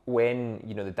 But when,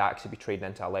 you know, the DAX would be trading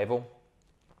into a level,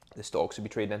 the stocks would be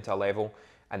trading into a level,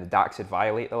 and the DAX would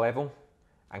violate the level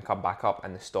and come back up,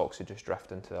 and the stocks would just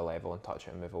drift into the level and touch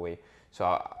it and move away.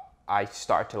 So I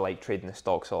started to like trading the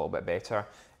stocks a little bit better,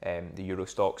 the Euro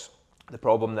Stoxx. The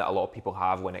problem that a lot of people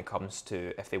have when it comes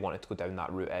to if they wanted to go down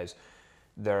that route is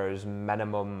there's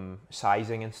minimum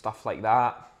sizing and stuff like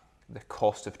that. The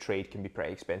cost of trade can be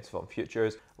pretty expensive on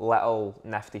futures. Little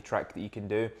nifty trick that you can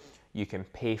do, you can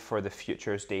pay for the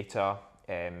futures data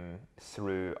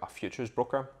through a futures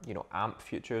broker, you know, AMP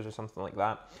Futures or something like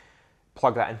that.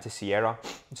 Plug that into Sierra.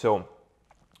 So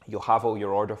you'll have all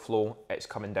your order flow. It's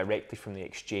coming directly from the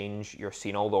exchange. You're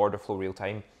seeing all the order flow real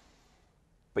time,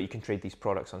 but you can trade these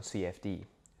products on CFD.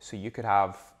 So you could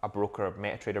have a broker,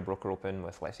 MetaTrader broker open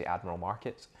with, let's say, Admiral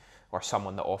Markets, or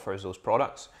someone that offers those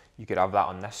products. You could have that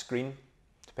on this screen,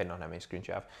 depending on how many screens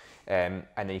you have. And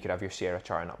then you could have your Sierra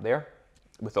charting up there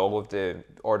with all of the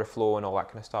order flow and all that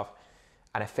kind of stuff.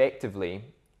 And effectively,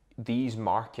 these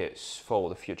markets follow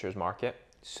the futures market.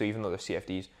 So even though they're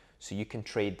CFDs, so you can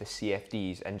trade the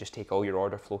CFDs and just take all your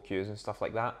order flow queues and stuff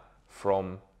like that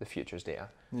from the futures data.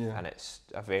 Yeah. And it's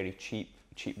a very cheap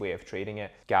way of trading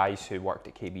it. Guys who worked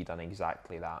at KB done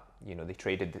exactly that. You know, they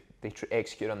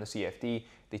executed on the CFD,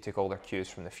 they took all their cues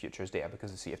from the futures data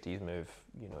because the CFDs move,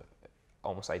 you know,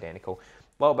 almost identical.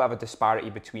 A little bit of a disparity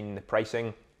between the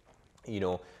pricing. You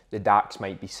know, the DAX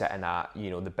might be sitting at,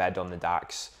 you know, the bid on the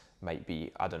DAX might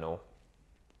be, I don't know,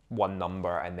 one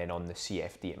number, and then on the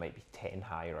CFD it might be 10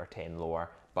 higher or 10 lower,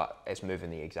 but it's moving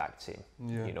the exact same.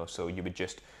 Yeah. You know, so you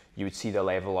would see the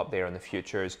level up there on the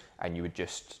futures, and you would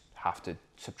just have to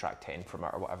subtract 10 from it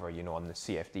or whatever, you know, on the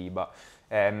CFD. But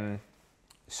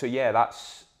so yeah,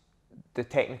 that's the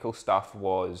technical stuff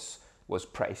was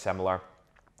pretty similar,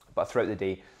 but throughout the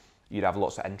day you'd have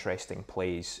lots of interesting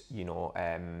plays. You know,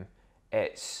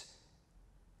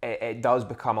 it does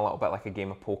become a little bit like a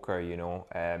game of poker, you know,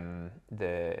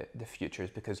 the futures,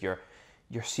 because you're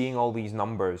seeing all these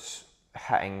numbers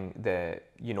hitting the,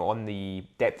 you know, on the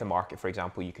depth of market, for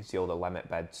example, you can see all the limit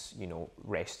bids, you know,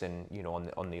 resting, you know,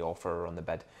 on the offer or on the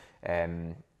bid.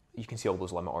 You can see all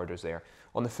those limit orders there.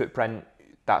 On the footprint,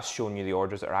 that's showing you the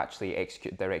orders that are actually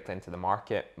executed directly into the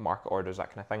market orders, that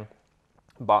kind of thing.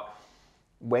 But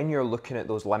when you're looking at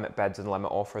those limit bids and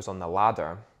limit offers on the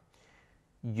ladder,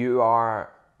 you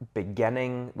are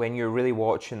beginning, when you're really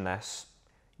watching this,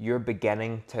 you're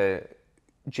beginning to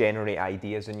generate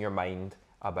ideas in your mind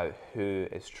about who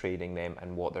is trading them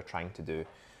and what they're trying to do.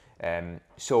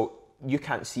 So you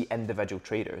can't see individual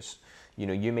traders. You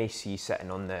know, you may see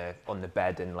sitting on the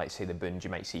bid in, let's say, the Bunds,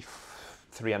 you might see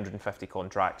 350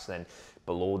 contracts, then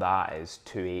below that is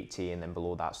 280, and then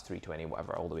below that's 320,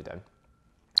 whatever, all the way down.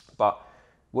 But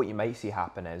what you might see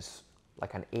happen is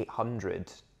like an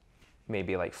 800,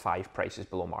 maybe like 5 prices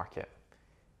below market,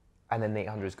 and then the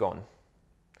 800 is gone,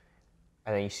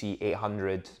 and then you see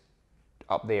 800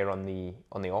 up there on the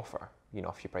offer, you know,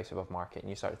 a few prices above market, and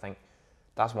you start to think,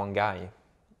 that's one guy.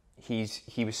 He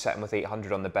was sitting with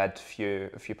 800 on the bid,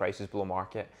 a few prices below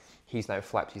market. He's now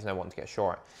flipped. He's now wanting to get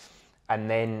short, and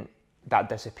then that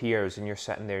disappears, and you're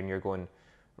sitting there and you're going,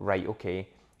 right, okay.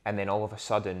 And then all of a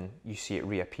sudden you see it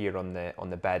reappear on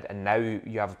the bid, and now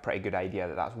you have a pretty good idea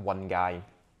that that's one guy.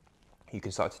 You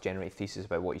can start to generate thesis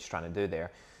about what he's trying to do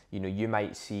there. You know, you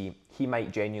might see he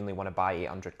might genuinely want to buy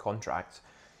 800 contracts,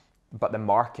 but the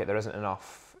market, there isn't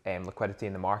enough liquidity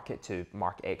in the market to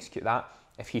market execute that.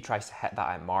 If he tries to hit that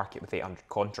at market with 800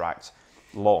 contracts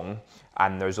long,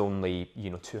 and there's only, you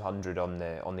know, 200 on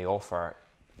the offer,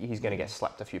 he's going to get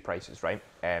slipped a few prices, right?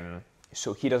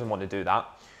 So he doesn't want to do that.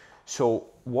 So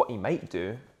what he might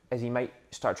do is he might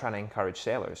start trying to encourage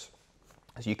sellers.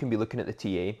 So you can be looking at the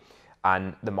TA,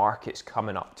 and the market's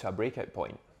coming up to a breakout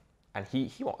point, and he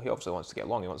obviously wants to get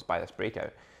long. He wants to buy this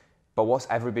breakout. But what's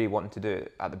everybody wanting to do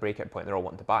at the breakout point? They're all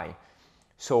wanting to buy.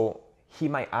 So he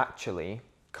might actually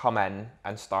come in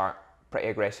and start pretty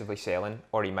aggressively selling,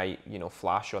 or he might, you know,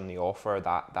 flash on the offer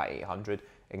that 800,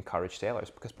 encourage sellers,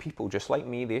 because people just like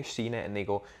me, they've seen it and they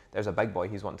go, there's a big boy,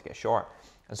 he's wanting to get short.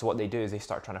 And so what they do is they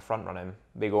start trying to front run him.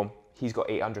 They go, he's got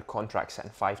 800 contracts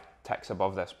sitting 5 ticks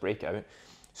above this breakout.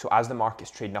 So as the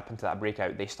market's trading up into that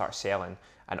breakout, they start selling,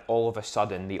 and all of a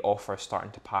sudden the offer's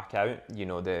starting to pack out, you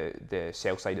know, the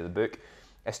sell side of the book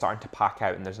is starting to pack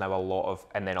out, and there's now a lot of,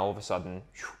 and then all of a sudden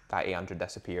that 800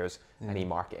 disappears, and he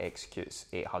market executes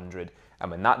 800. And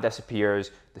when that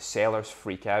disappears, the sellers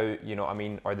freak out, you know what I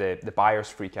mean, or the buyers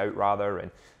freak out rather,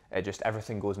 and it just,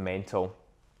 everything goes mental.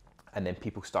 And then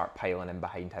people start piling in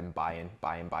behind him, buying,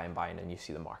 and you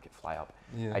see the market fly up.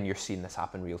 Yeah. And you're seeing this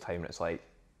happen real time, and it's like,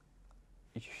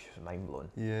 you're mind blown.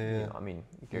 Yeah. You know what I mean?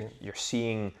 You're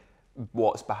seeing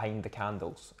what's behind the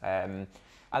candles. And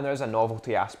there's a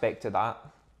novelty aspect to that,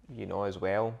 you know, as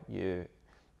well. You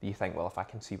think, well, if I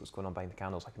can see what's going on behind the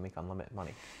candles, I can make unlimited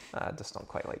money. Just not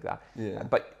quite like that. Yeah.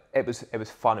 But it was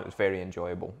fun. It was very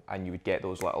enjoyable, and you would get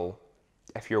those little,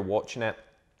 if you're watching it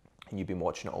and you've been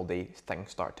watching it all day,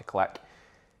 things start to click.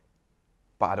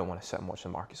 But I don't want to sit and watch the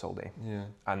markets all day. Yeah.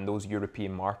 And those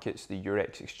European markets, the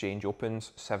Eurex exchange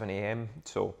opens 7 a.m.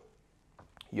 So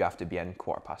you have to be in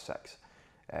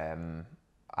 6:15.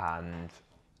 And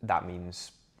that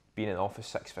means being in the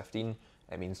office 6:15.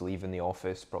 It means leaving the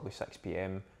office probably 6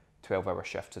 p.m, 12-hour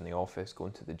shifts in the office,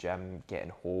 going to the gym, getting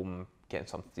home, getting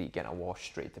something to eat, getting a wash,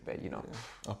 straight to bed, you know.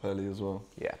 Yeah. Up early as well.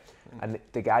 Yeah. And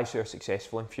the guys who are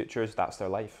successful in futures, that's their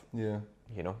life. Yeah.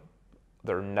 You know,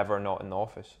 they're never not in the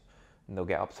office. And they'll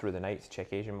get up through the night to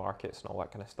check Asian markets and all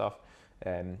that kind of stuff,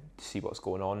 to see what's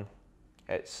going on.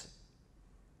 It's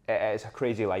a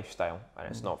crazy lifestyle, and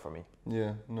it's not for me.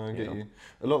 Yeah, no, I get you.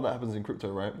 A lot of that happens in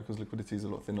crypto, right? Because liquidity is a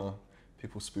lot thinner.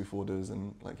 People spoof orders,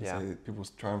 and like you say, people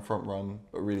try and front run,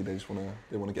 but really they just want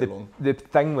to get along. The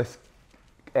thing with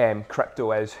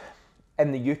crypto is,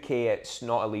 in the UK, it's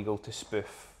not illegal to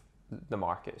spoof the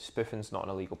market. Spoofing's not an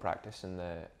illegal practice in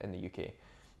the UK.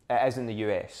 It is in the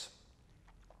US.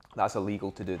 That's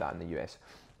illegal to do that in the US.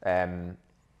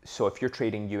 So if you're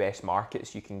trading US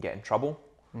markets, you can get in trouble.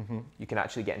 Mm-hmm. You can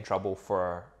actually get in trouble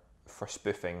for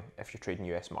spoofing if you're trading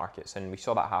US markets. And we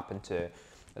saw that happen to, I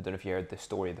don't know if you heard the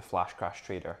story of the flash crash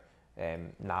trader,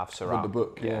 Nav Sarab. The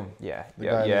book, yeah. The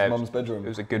guy in his mum's bedroom. It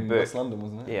was a good in book. West London,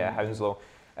 wasn't it? Yeah, Hounslow.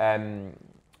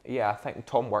 Yeah, I think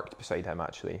Tom worked beside him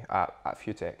actually at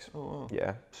Futex. Oh, wow.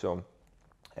 Yeah, so,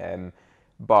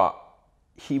 but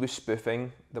he was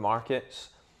spoofing the markets,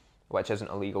 which isn't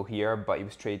illegal here, but he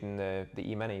was trading the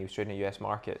E-mini, he was trading the US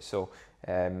market, so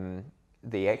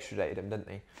they extradited him, didn't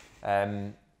they?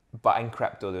 But in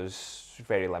crypto, there's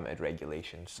very limited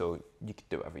regulations, so you could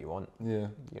do whatever you want. Yeah.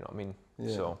 You know what I mean?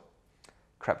 Yeah. So,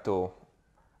 crypto,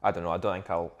 I don't know, I don't think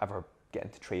I'll ever get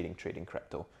into trading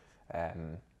crypto,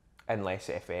 unless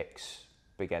FX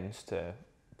begins to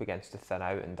thin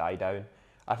out and die down.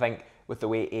 I think with the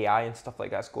way AI and stuff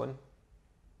like that's going,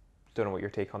 don't know what your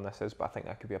take on this is, but I think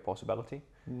that could be a possibility.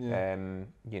 Yeah.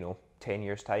 10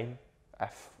 years time,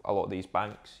 if a lot of these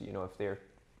banks, if they're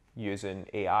using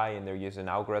AI and they're using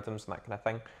algorithms and that kind of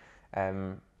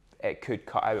thing, it could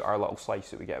cut out our little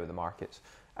slice that we get out of the markets.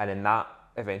 And in that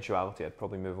eventuality, I'd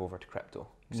probably move over to crypto,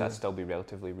 because that'd still be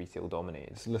relatively retail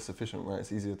dominated. It's less efficient, right?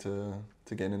 It's easier to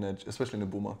gain an edge, especially in a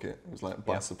bull market. It was like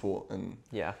buy support and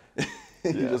you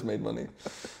just made money.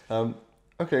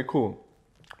 Okay, cool.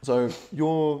 So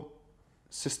your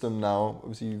system now,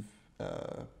 obviously you've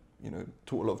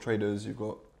taught a lot of traders. You've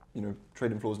got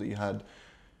trading floors that you had.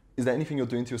 Is there anything you're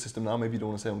doing to your system now? Maybe you don't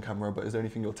want to say on camera, but is there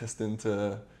anything you're testing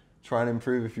to try and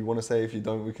improve? If you want to say, if you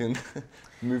don't, we can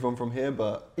move on from here.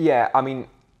 But yeah, I mean,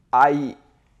 I'm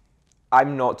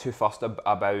not too fussed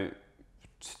about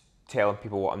telling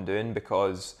people what I'm doing,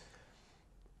 because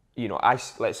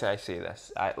let's say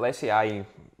I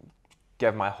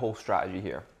give my whole strategy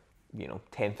here,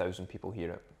 10,000 people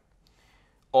hear it.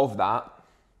 Of that,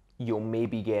 you'll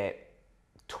maybe get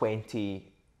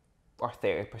 20 or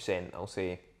 30%. I'll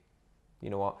say, you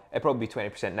know what, it'll probably be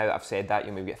 20%. Now that I've said that,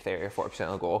 you'll maybe get 30 or 40%.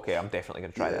 I'll go, okay, I'm definitely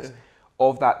going to try this.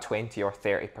 Of that 20 or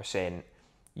 30%,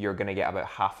 you're going to get about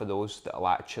half of those that will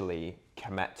actually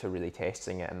commit to really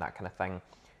testing it and that kind of thing.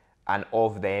 And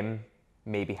of them,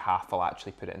 maybe half will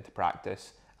actually put it into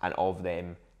practice. And of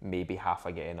them, maybe half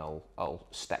again I'll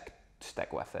stick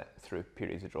with it through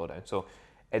periods of drawdown. So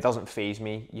it doesn't faze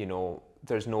me.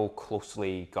 There's no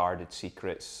closely guarded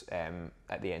secrets.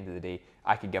 At the end of the day,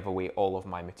 I could give away all of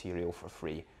my material for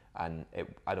free, and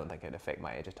I don't think it'd affect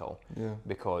my edge at all. Yeah.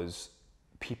 Because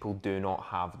people do not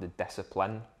have the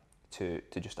discipline to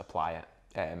just apply it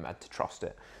and to trust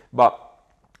it. But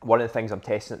one of the things I'm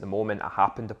testing at the moment, I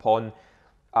happened upon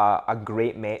a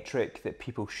great metric that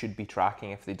people should be tracking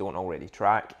if they don't already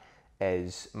track,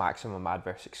 is maximum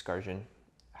adverse excursion.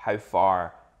 How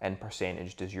far in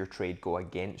percentage does your trade go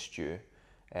against you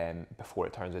before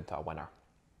it turns into a winner?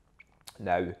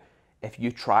 Now, if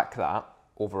you track that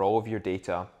over all of your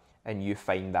data and you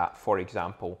find that, for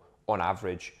example, on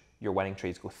average, your winning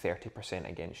trades go 30%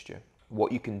 against you,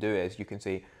 what you can do is you can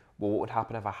say, well, what would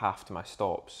happen if I halved my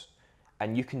stops?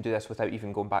 And you can do this without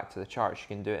even going back to the charts. You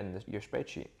can do it in your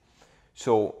spreadsheet.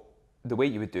 So the way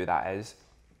you would do that is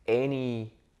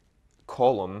any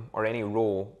column or any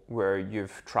row where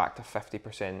you've tracked a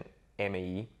 50%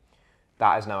 MAE,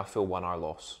 that is now a full 1 hour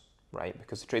loss, right?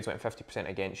 Because the trades went 50%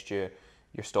 against you,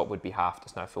 your stop would be halved,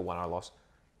 it's now a full 1 hour loss.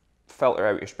 Filter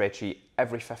out your spreadsheet,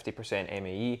 every 50%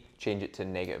 MAE, change it to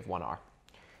negative 1 hour.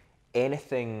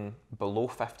 Anything below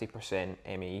 50%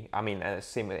 MAE, I mean, and it's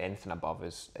the same with anything above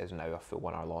is now a full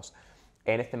 1 hour loss.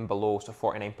 Anything below, so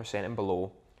 49% and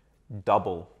below,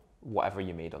 double whatever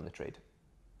you made on the trade.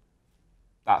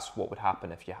 That's what would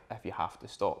happen if you have to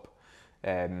stop,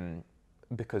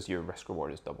 because your risk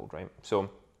reward is doubled, right? So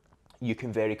you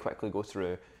can very quickly go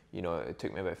through, it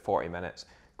took me about 40 minutes,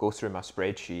 go through my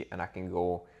spreadsheet and I can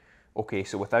go, okay,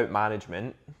 so without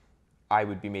management, I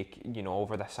would be making,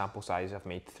 over this sample size, I've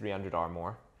made 300 or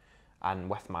more, and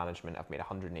with management, I've made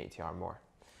 180 or more.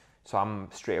 So I'm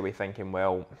straight away thinking,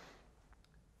 well,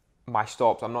 my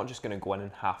stops, I'm not just going to go in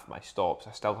and half my stops.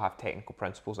 I still have technical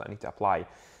principles that I need to apply,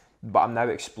 but I'm now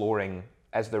exploring,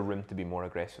 is there room to be more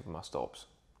aggressive with my stops?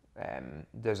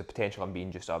 There's a potential I'm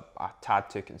being just a tad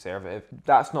too conservative.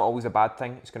 That's not always a bad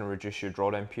thing. It's going to reduce your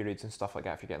drawdown periods and stuff like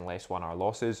that if you're getting less 1 hour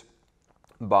losses.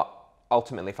 But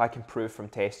ultimately, if I can prove from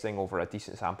testing over a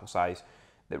decent sample size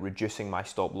that reducing my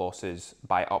stop losses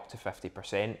by up to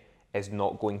 50% is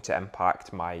not going to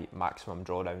impact my maximum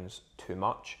drawdowns too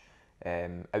much,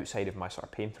 outside of my sort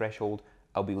of pain threshold,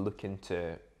 I'll be looking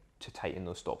to tighten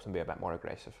those stops and be a bit more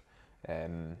aggressive.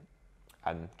 And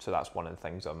so that's one of the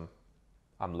things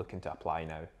I'm looking to apply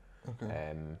now,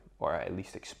 or at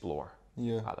least explore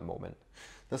at the moment.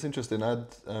 That's interesting. I had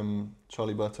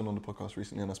Charlie Burton on the podcast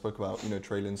recently, and I spoke about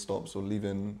trailing stops or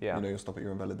leaving your stop at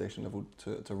your invalidation level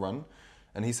to run,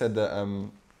 and he said that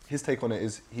his take on it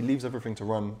is he leaves everything to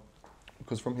run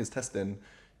because from his testing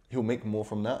he'll make more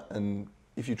from that, and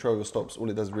if you trail your stops, all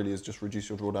it does really is just reduce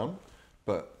your drawdown.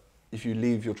 But if you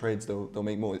leave your trades, they'll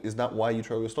make more. Is that why you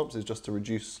trail your stops? Is just to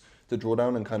reduce the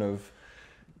drawdown and kind of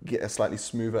get a slightly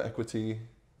smoother equity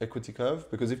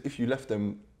curve? Because if you left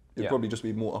them, it'd probably just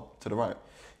be more up to the right.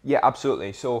 Yeah,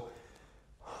 absolutely. So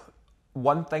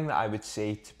one thing that I would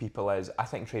say to people is I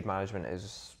think trade management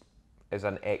is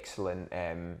an excellent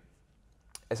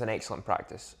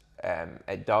practice.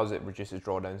 It reduces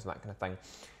drawdowns and that kind of thing.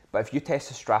 But if you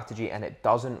test a strategy and it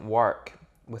doesn't work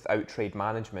without trade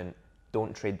management,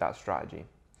 don't trade that strategy,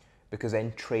 because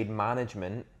then trade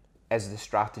management is the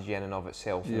strategy in and of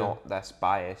itself, not this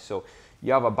bias. So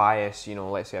you have a bias,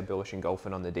 let's say a bullish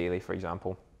engulfing on the daily, for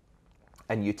example,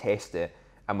 and you test it,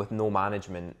 and with no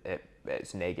management,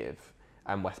 it's negative,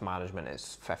 and with management,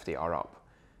 it's 50 or up.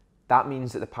 that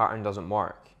means that the pattern doesn't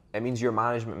work. It means your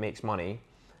management makes money,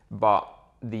 but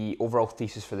the overall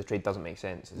thesis for the trade doesn't make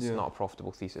sense. It's not a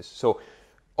profitable thesis. So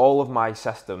all of my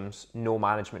systems, no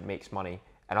management makes money.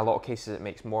 In a lot of cases, it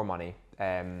makes more money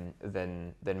than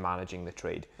managing the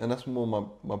trade. And that's more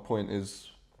my point is,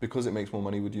 because it makes more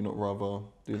money, would you not rather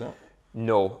do that?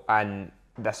 No, and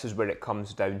this is where it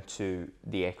comes down to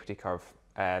the equity curve.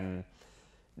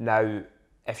 Now,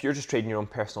 if you're just trading your own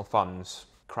personal funds,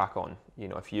 crack on. You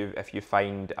know, if you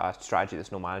find a strategy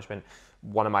that's no management,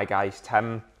 one of my guys,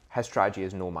 Tim, his strategy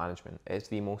is no management. It's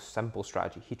the most simple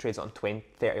strategy. He trades on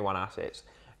 31 assets,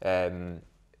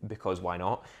 because why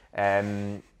not?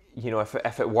 You know,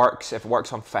 if it works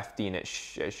on 15, it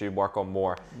should work on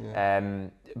more. Yeah.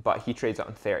 But he trades it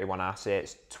on 31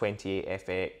 assets, 28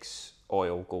 FX,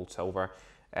 oil, gold, silver,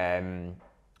 and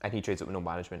he trades it with no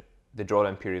management. The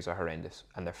drawdown periods are horrendous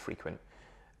and they're frequent.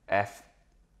 I've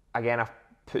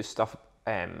put stuff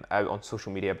out on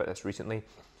social media about this recently.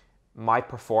 My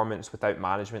performance without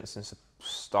management since the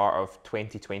start of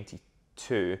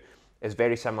 2022 is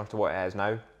very similar to what it is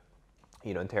now,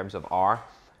 you know, in terms of R,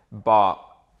 but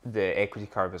the equity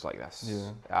curve is like this.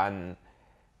 Yeah. And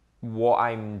what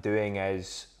I'm doing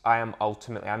is I'm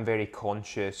very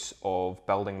conscious of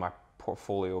building my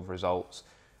portfolio of results.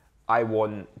 I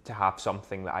want to have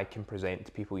something that I can present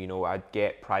to people. You know, I'd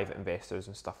get private investors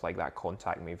and stuff like that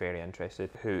contact me, very interested,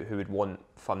 who would want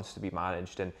funds to be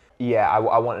managed. And yeah,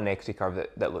 I want an equity curve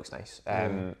that looks nice.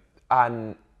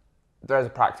 And there's a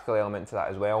practical element to that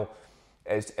as well.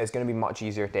 It's going to be much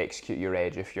easier to execute your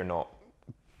edge if you're not,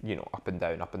 you know, up and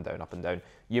down, up and down, up and down.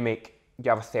 You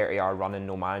have a 30-hour run in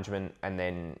no management, and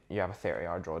then you have a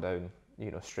 30-hour drawdown,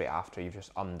 you know, straight after you've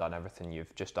just undone everything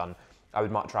you've just done. I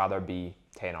would much rather be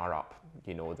 10-hour up,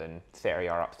 you know, than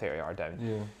 30-hour up, 30-hour down.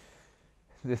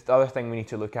 Yeah. The other thing we need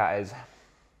to look at is,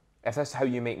 if that's how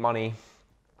you make money,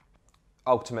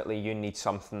 ultimately you need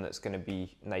something that's going to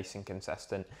be nice and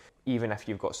consistent. Even if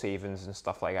you've got savings and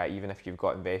stuff like that, even if you've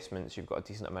got investments, you've got a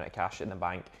decent amount of cash in the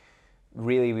bank,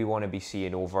 really we want to be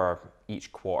seeing over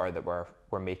each quarter that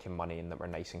we're making money and that we're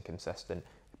nice and consistent.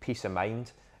 Peace of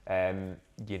mind.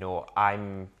 You know,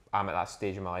 I'm at that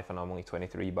stage in my life, and I'm only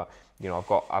 23, but you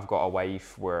know, I've got a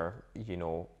wife. We're, you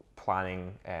know,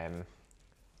 planning. I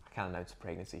can't announce a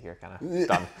pregnancy here, can I?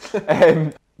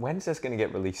 Done. When's this going to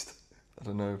get released? I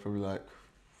don't know, probably like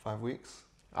 5 weeks.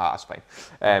 Ah, that's fine.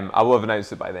 I will have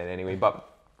announced it by then anyway. But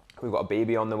we've got a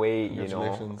baby on the way. You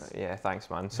know. Yeah, thanks,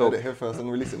 man. So heard it here first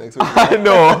and release it next week. I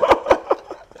know.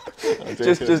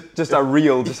 just a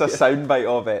reel, just a soundbite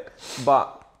of it.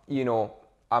 But you know,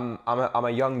 I'm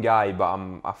a young guy, but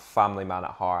I'm a family man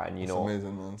at heart, and you know,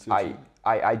 amazing, man. Seriously.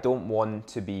 I don't want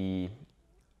to be.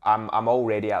 I'm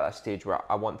already at that stage where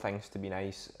I want things to be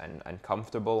nice and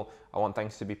comfortable. I want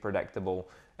things to be predictable,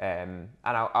 and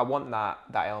I want that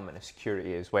element of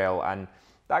security as well. And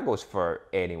that goes for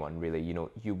anyone really. You know,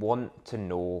 you want to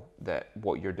know that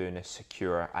what you're doing is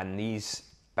secure, and these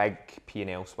big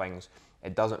P&L swings,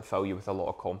 it doesn't fill you with a lot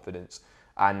of confidence.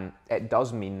 And it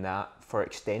does mean that for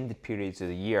extended periods of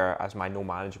the year, as my no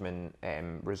management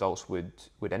results would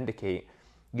indicate,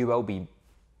 you will be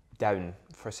down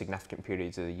for significant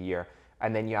periods of the year.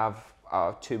 And then you have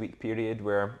a 2-week period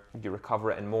where you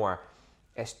recover it and more.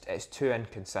 It's too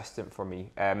inconsistent for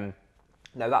me.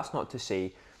 Now that's not to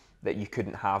say that you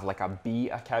couldn't have like a B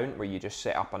account where you just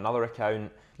set up another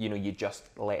account, you know, you just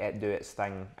let it do its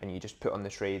thing and you just put on the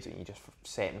trades and you just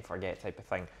set and forget type of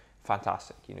thing.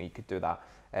 Fantastic, you know, you could do that.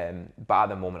 But at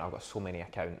the moment I've got so many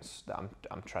accounts that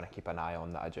I'm trying to keep an eye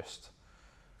on that I just,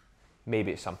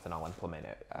 maybe it's something I'll implement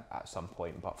at some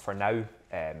point. But for now,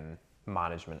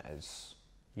 management is,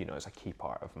 you know, is a key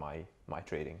part of my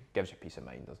trading. Gives you peace of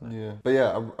mind, doesn't it? Yeah, but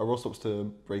yeah, a roll stops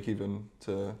to break even,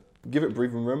 to give it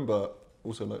breathing room, but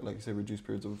also like you say, reduce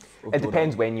periods of it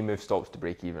depends when you move stops to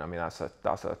break even. I mean, that's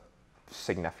a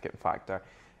significant factor.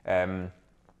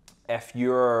 If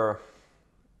you're,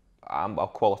 I'll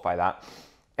qualify that.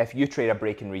 If you trade a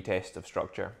break and retest of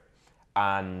structure,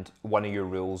 and one of your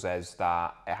rules is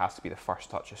that it has to be the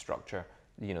first touch of structure,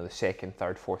 you know, the second,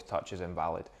 third, fourth touch is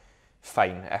invalid.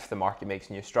 Fine. If the market makes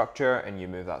new structure and you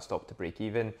move that stop to break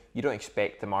even, you don't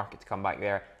expect the market to come back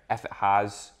there. If it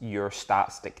has, your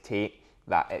stats dictate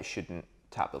that it shouldn't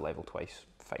tap the level twice.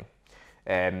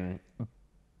 Fine.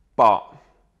 But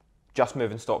just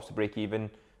moving stops to break even,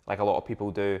 like a lot of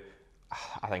people do,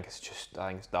 I think it's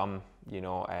dumb. You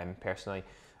know, personally,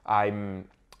 I'm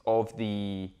of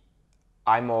the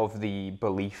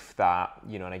belief that,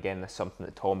 you know, and again, this is something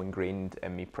that Tom ingrained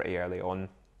in me pretty early on,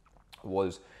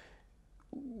 was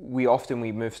we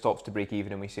move stops to break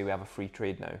even and we say we have a free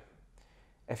trade now.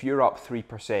 if you're up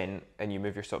 3% and you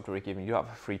move your stop to break even, you don't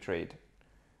have a free trade.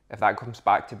 If that comes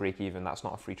back to break even, that's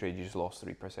not a free trade, you just lost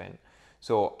 3%.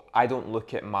 So I don't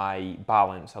look at my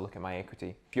balance, I look at my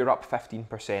equity. If you're up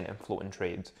 15% in floating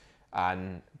trades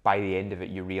and by the end of it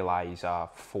you realise a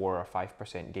 4 or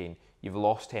 5% gain, you've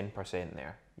lost 10%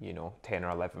 there, 10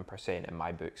 or 11% in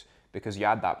my books, because you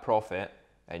had that profit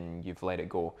and you've let it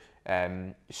go.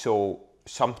 So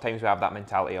sometimes we have that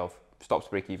mentality of stops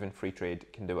break even, free trade,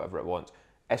 can do whatever it wants.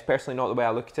 It's personally not the way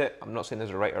I look at it. I'm not saying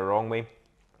there's a right or wrong way.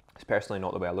 It's personally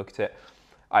not the way I look at it.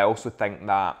 I also think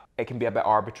that it can be a bit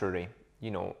arbitrary.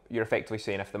 You're effectively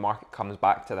saying if the market comes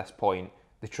back to this point,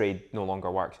 the trade no longer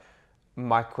works.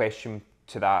 My question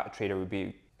to that trader would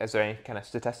be, is there any kind of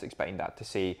statistics behind that to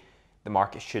say the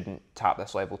market shouldn't tap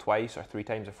this level twice or 3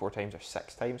 times or 4 times or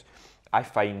 6 times? I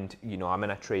find, I'm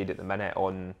in a trade at the minute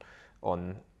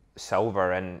on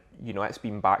silver, and it's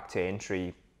been back to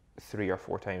entry 3 or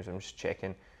 4 times. I'm just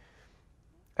checking.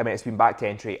 It's been back to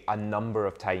entry a number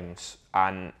of times,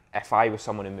 and if I was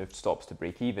someone who moved stops to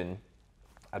break even,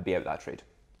 I'd be out that trade.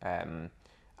 And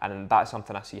that's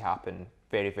something I see happen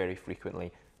very, very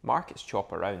frequently. Markets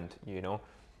chop around,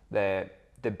 The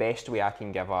best way I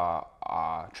can give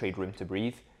a trade room to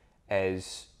breathe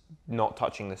is not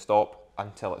touching the stop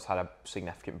until it's had a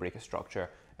significant break of structure,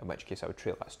 in which case I would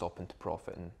trail that stop into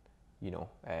profit and,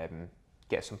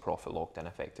 get some profit locked in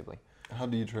effectively. How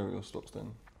do you trail your stops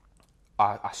then?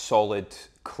 A solid,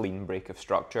 clean break of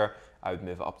structure, I would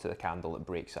move it up to the candle that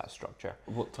breaks that structure.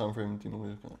 What time frame do you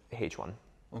normally look at? H1.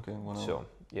 Okay, 1 hour. So,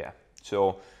 yeah.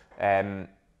 So,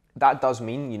 that does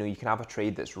mean, you can have a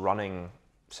trade that's running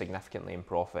significantly in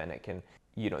profit, and it can,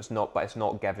 it's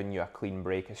not giving you a clean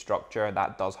break of structure.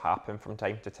 That does happen from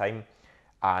time to time.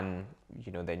 And,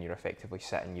 then you're effectively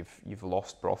sitting, you've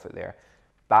lost profit there.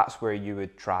 That's where you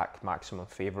would track maximum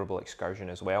favourable excursion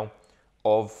as well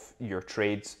of your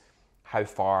trades. How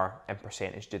far in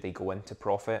percentage do they go into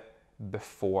profit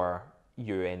before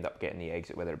you end up getting the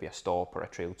exit, whether it be a stop or a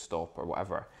trailed stop or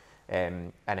whatever.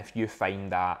 And if you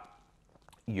find that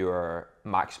your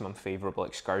maximum favourable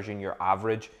excursion, your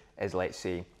average is, let's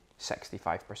say,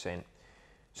 65%.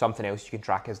 Something else you can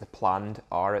track is the planned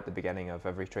R at the beginning of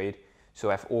every trade. So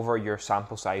if over your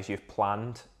sample size you've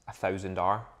planned 1,000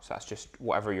 R, so that's just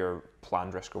whatever your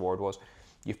planned risk reward was,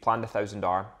 you've planned 1,000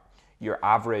 R, your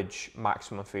average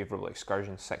maximum favourable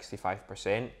excursion is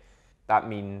 65%. That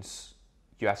means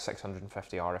you had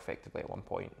 650 R effectively at one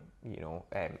point,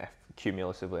 if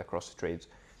cumulatively across the trades.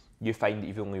 You find that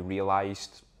you've only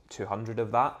realised 200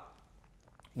 of that,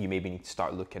 you maybe need to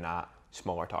start looking at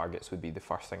smaller targets would be the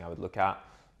first thing I would look at.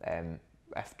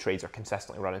 If trades are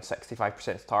consistently running 65%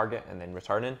 to target and then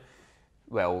returning,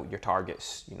 well, your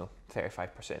target's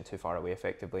 35% too far away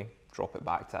effectively. Drop it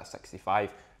back to that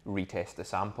 65, retest the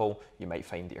sample. You might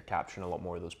find that you're capturing a lot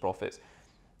more of those profits.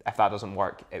 If that doesn't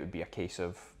work, it would be a case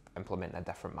of implementing a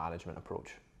different management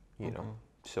approach.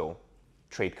 So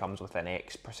trade comes within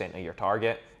X% of your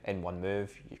target in one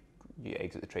move. You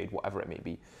exit the trade, whatever it may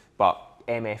be. But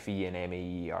MFE and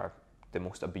MAE are the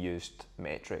most abused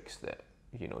metrics that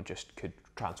just could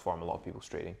transform a lot of people's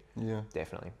trading. Yeah,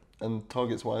 definitely. And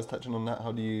targets wise, touching on that,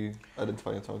 how do you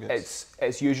identify your targets?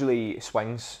 It's usually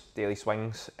swings, daily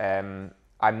swings. I'm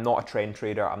not a trend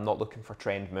trader. I'm not looking for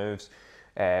trend moves.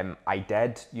 I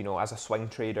did, as a swing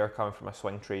trader, coming from a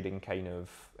swing trading kind of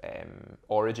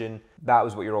origin, that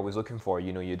was what you're always looking for.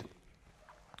 You'd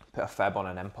put a fib on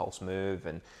an impulse move,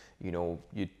 and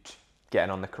you'd get in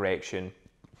on the correction,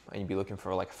 and you'd be looking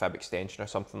for like a fib extension or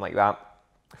something like that.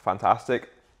 Fantastic.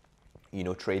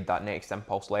 Trade that next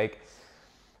impulse leg.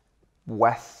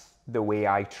 With the way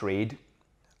I trade,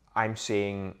 I'm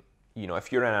saying,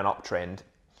 if you're in an uptrend,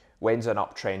 when's an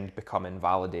uptrend become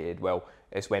invalidated? Well,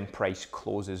 it's when price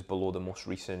closes below the most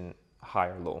recent high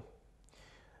or low.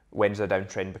 When's a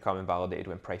downtrend become invalidated?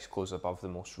 When price closes above the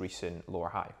most recent low or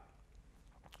high.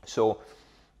 So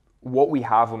what we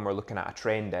have when we're looking at a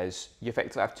trend is you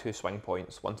effectively have 2 swing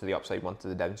points, one to the upside, one to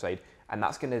the downside, and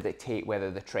that's going to dictate whether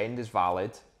the trend is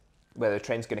valid, whether the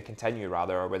trend's going to continue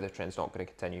rather, or whether the trend's not going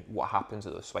to continue, what happens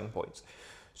at those swing points.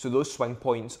 So those swing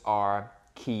points are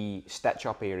key stitch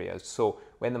up areas. So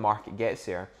when the market gets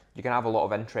there, you can have a lot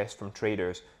of interest from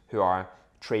traders who are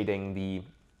trading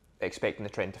expecting the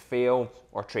trend to fail,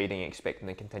 or trading expecting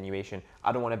the continuation.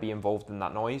 I don't want to be involved in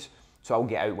that noise, so I'll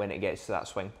get out when it gets to that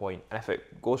swing point. And if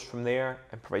it goes from there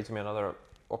and provides me another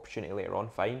opportunity later on,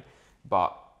 fine.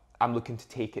 But I'm looking to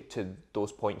take it to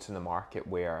those points in the market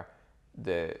where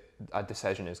a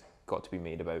decision has got to be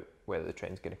made about whether the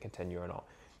trend's going to continue or not.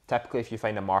 Typically, if you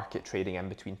find a market trading in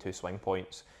between 2 swing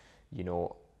points, you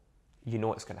know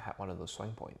it's going to hit one of those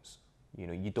swing points. You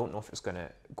know, you don't know if it's going to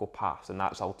go past, and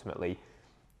that's ultimately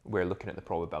where looking at the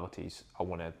probabilities, I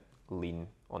want to lean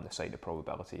on the side of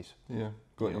probabilities. Yeah,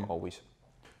 got you. Always.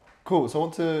 Cool. So I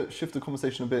want to shift the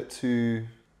conversation a bit to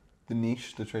the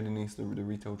niche, the trading niche, the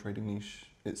retail trading niche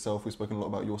itself. We've spoken a lot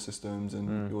about your systems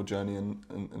and your journey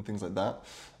and things like that.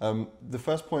 The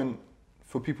first point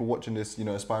for people watching this, you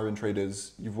know, aspiring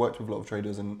traders, you've worked with a lot of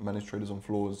traders and managed traders on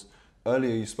floors.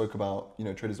 Earlier you spoke about, you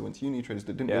know, traders that went to uni, traders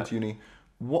that didn't go to uni.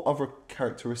 What other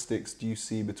characteristics do you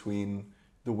see between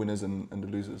the winners and the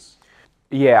losers?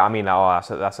 Yeah, I mean,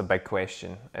 that's a big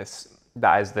question.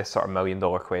 That is this sort of $1 million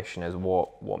question, is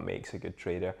what makes a good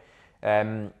trader.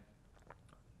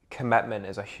 Commitment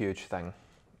is a huge thing.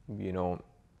 You know,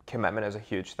 commitment is a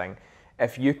huge thing.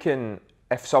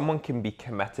 If someone can be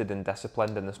committed and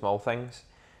disciplined in the small things,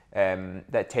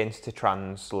 that tends to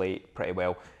translate pretty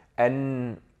well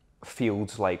in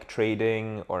fields like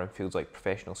trading or in fields like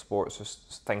professional sports or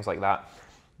things like that.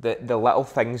 The little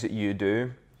things that you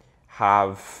do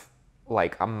have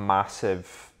like a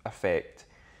massive effect.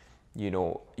 You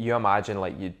know, you imagine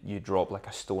like you drop like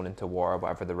a stone into water,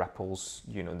 whatever, the ripples,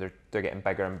 you know, they're getting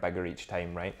bigger and bigger each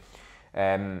time, right?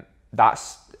 I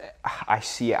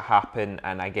see it happen,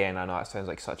 and again, I know it sounds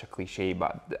like such a cliche,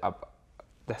 but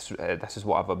this is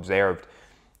what I've observed.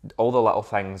 All the little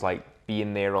things like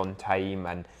being there on time,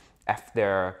 and if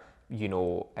they're, you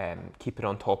know, keeping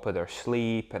on top of their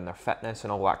sleep and their fitness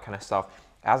and all that kind of stuff,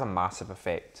 it has a massive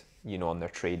effect, you know, on their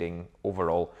trading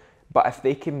overall. But if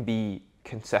they can be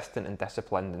consistent and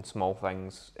disciplined in small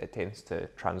things, it tends to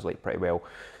translate pretty well.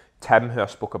 Tim, who I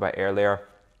spoke about earlier,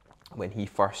 when he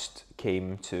first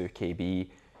came to KB,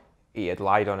 he had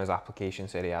lied on his application,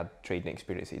 said he had trading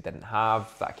experience he didn't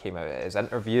have. That came out at his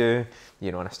interview,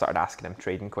 you know, and I started asking him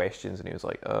trading questions, and he was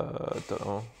like, I don't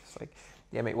know. It's like,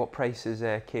 yeah, mate, what price is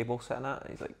cable sitting at?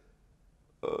 And he's like,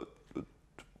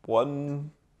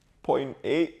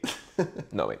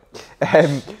 1.8. No, wait.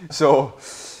 So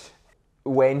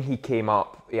when he came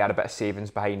up, he had a bit of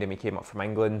savings behind him. He came up from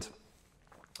England,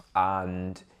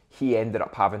 and he ended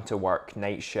up having to work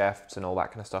night shifts and all that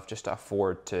kind of stuff just to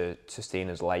afford to sustain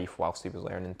his life whilst he was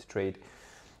learning to trade.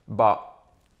 But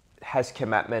his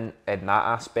commitment in that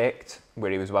aspect,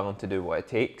 where he was willing to do what it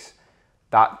takes,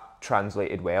 that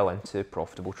translated well into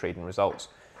profitable trading results.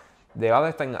 The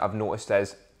other thing that I've noticed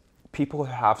is people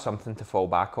who have something to fall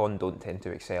back on don't tend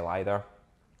to excel either.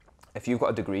 If you've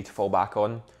got a degree to fall back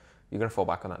on, you're going to fall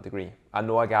back on that degree. I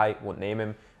know a guy, won't name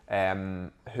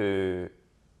him, who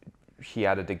he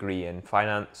had a degree in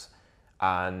finance,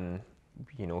 and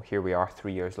you know, here we are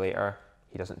 3 years later.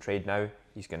 He doesn't trade now.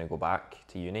 He's going to go back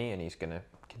to uni and he's going to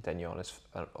continue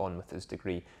on with his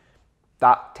degree.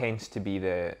 That tends to be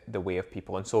the way of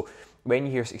people. And so when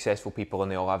you hear successful people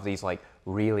and they all have these like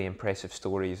really impressive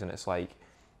stories, and it's like,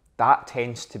 that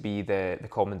tends to be the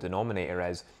common denominator,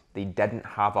 is they didn't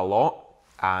have a lot,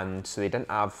 and so they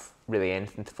didn't have really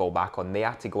anything to fall back on. They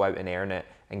had to go out and earn it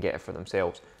and get it for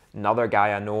themselves. Another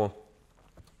guy I know,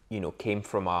 you know, came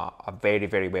from a very,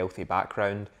 very wealthy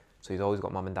background, so he's always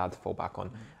got mum and dad to fall back on.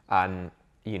 And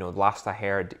you know, last I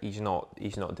heard, he's not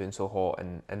doing so hot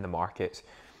in the markets.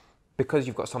 Because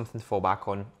you've got something to fall back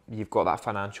on, you've got that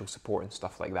financial support and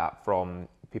stuff like that from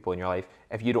people in your life.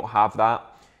 If you don't have that,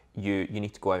 you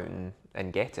need to go out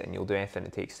and get it, and you'll do anything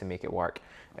it takes to make it work.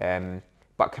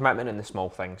 But commitment in the small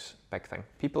things, big thing.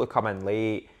 People who come in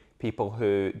late, people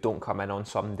who don't come in on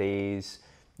some days,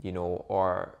 you know,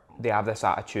 or they have this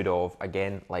attitude of,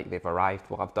 again, like they've arrived,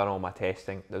 well, I've done all my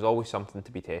testing. There's always something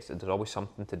to be tested. There's always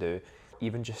something to do.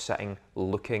 Even just sitting,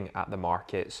 looking at the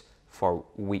markets for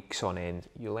weeks on end,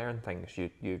 you learn things,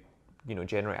 you know,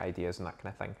 generate ideas and that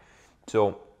kind of thing.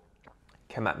 So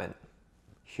commitment,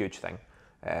 huge thing.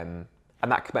 And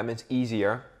that commitment's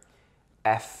easier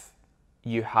if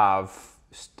you have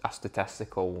a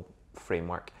statistical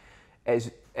framework.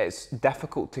 It's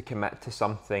difficult to commit to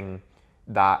something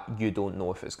that you don't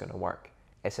know if it's going to work.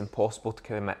 It's impossible to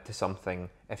commit to something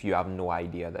if you have no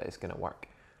idea that it's going to work.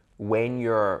 When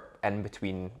you're in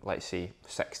between, let's say,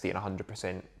 60 and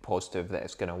 100% positive that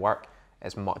it's going to work,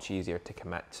 it's much easier to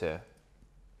commit to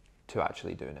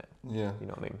actually doing it. Yeah. You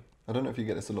know what I mean? I don't know if you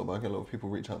get this a lot, but I get a lot of people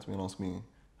reach out to me and ask me,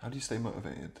 how do you stay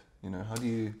motivated? You know, how do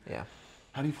you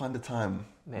find the time?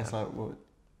 Yeah. It's like, well,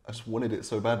 I just wanted it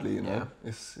so badly, you know? Yeah.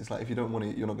 It's like, if you don't want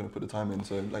it, you're not going to put the time in.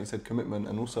 So like you said, commitment,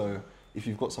 and also if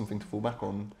you've got something to fall back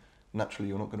on, naturally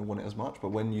you're not going to want it as much. But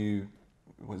when you,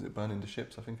 burning the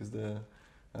ships, I think is the...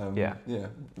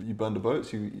 you burn the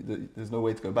boats, there's no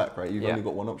way to go back, right? You've only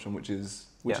got one option, which is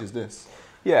this.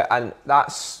 Yeah, and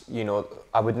that's, you know,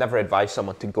 I would never advise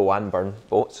someone to go and burn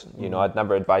boats. You know, I'd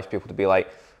never advise people to be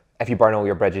like, if you burn all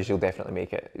your bridges, you'll definitely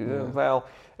make it. Yeah. Well,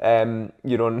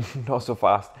 not so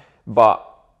fast. But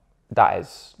that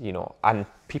is, and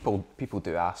people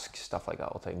do ask stuff like that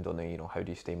all the time, don't they? How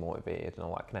do you stay motivated and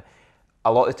all that kind of.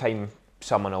 A lot of the time,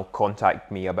 someone will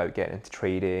contact me about getting into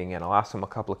trading, and I'll ask them a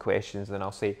couple of questions, and then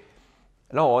I'll say,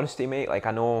 in all honesty, mate, like,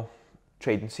 I know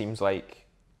trading seems like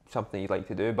something you'd like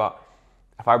to do, but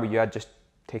if I were you, I'd just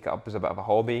take it up as a bit of a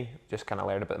hobby, just kind of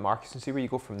learn about the markets and see where you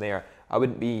go from there. I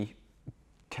wouldn't be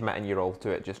committing your all to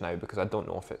it just now because I don't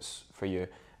know if it's for you.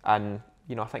 And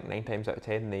I think 9 times out of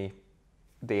 10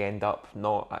 they end up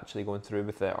not actually going through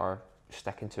with it or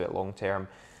sticking to it long term.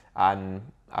 And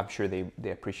I'm sure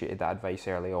they appreciated that advice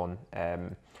early on.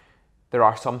 There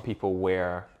are some people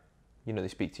where they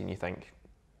speak to you and you think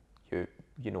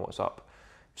you know what's up.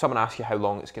 If someone asks you how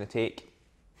long it's going to take,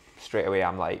 straight away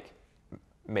I'm like,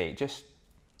 mate, just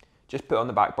put it on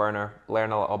the back burner,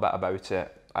 learn a little bit about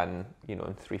it, and in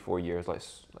 3-4 years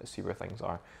let's see where things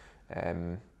are.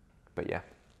 But yeah,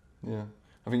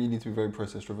 I think you need to be very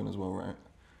process driven as well, right?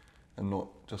 And not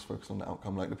just focus on the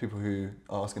outcome. Like the people who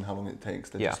are asking how long it takes,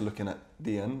 they're just looking at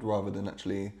the end rather than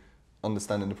actually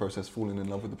understanding the process, falling in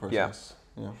love with the process.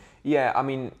 Yeah, I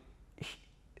mean,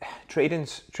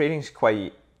 trading's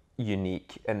quite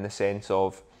unique in the sense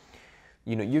of,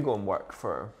 you go and work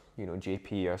for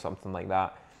JP or something like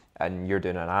that, and you're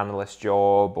doing an analyst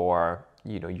job or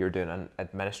you're doing an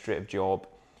administrative job.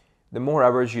 The more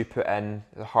hours you put in,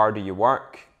 the harder you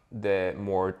work, the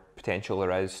more potential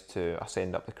there is to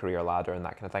ascend up the career ladder and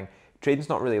that kind of thing. Trading's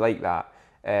not really like that.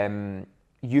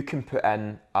 You can put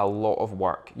in a lot of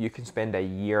work. You can spend a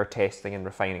year testing and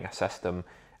refining a system,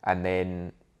 and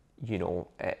then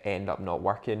it end up not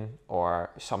working or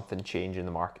something change in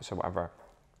the markets or whatever.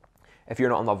 If you're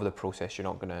not in love with the process, you're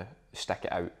not going to stick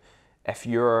it out. If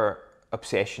your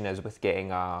obsession is with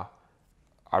getting a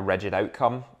rigid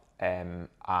outcome,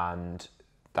 and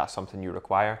that's something you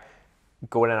require,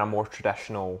 going in a more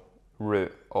traditional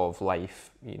route of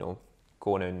life,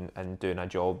 going in and doing a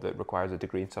job that requires a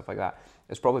degree and stuff like that,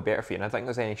 is probably better for you. And I don't think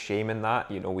there's any shame in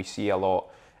that. We see a lot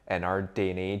in our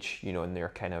day and age, in their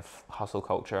kind of hustle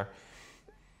culture,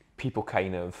 people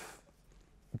kind of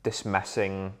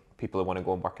dismissing people who want to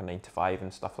go and work a 9 to 5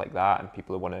 and stuff like that, and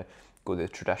people who want to go the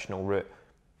traditional route.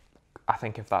 I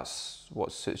think if that's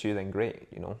what suits you, then great.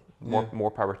 More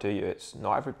power to you. It's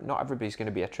not everybody's going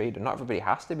to be a trader. Not everybody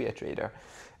has to be a trader.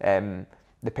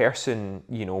 The person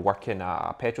working at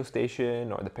a petrol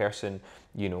station, or the person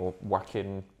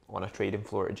working on a trading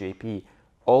floor at JP,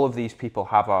 all of these people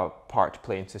have a part to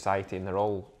play in society, and they're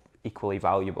all equally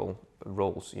valuable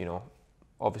roles.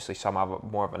 Obviously some have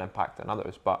more of an impact than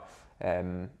others, but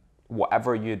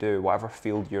whatever you do, whatever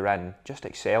field you're in, just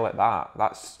excel at that.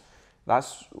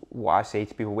 That's what I say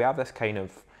to people. We have this kind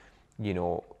of,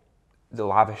 the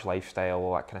lavish lifestyle,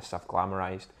 all that kind of stuff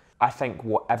glamorized. I think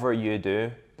whatever you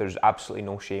do, there's absolutely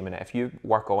no shame in it. If you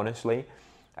work honestly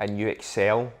and you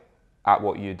excel at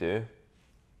what you do,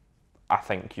 I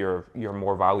think you're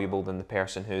more valuable than the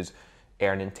person who's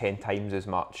earning 10 times as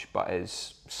much but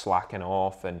is slacking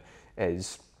off and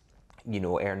is,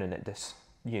 earning it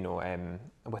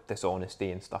with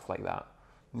dishonesty and stuff like that.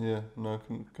 Yeah, no, I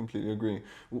completely agree.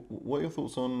 What are your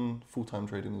thoughts on full-time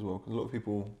trading as well? Because a lot of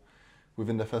people,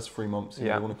 within their first 3 months, they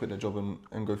want to quit their job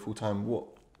and go full-time.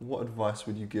 What advice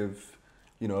would you give,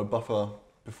 a buffer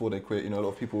before they quit? A lot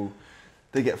of people,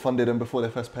 they get funded, and before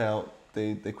their first payout,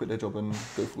 they quit their job and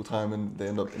go full-time, and they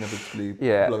end up inevitably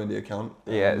blowing the account.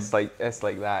 It's like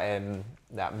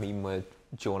that meme with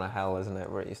Jonah Hill, isn't it?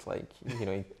 Where he's like,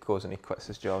 he goes and he quits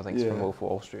his job, I think it's from Wolf of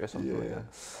Wall Street or something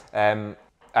like that.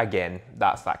 Again,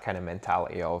 that's that kind of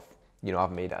mentality of,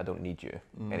 I've made it, I don't need you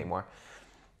anymore.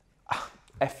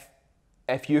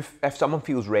 If someone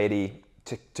feels ready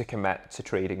to commit to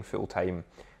trading full time,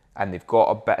 and they've got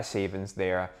a bit of savings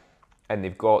there, and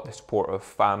they've got the support of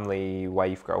family,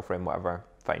 wife, girlfriend, whatever,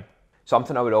 fine.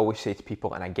 Something I would always say to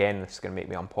people, and again, this is going to make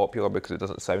me unpopular because it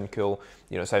doesn't sound cool.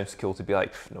 It sounds cool to be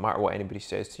like, no matter what anybody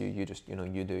says to you, you just, you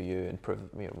do you and prove,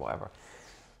 whatever.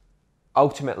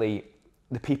 Ultimately,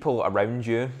 the people around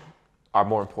you are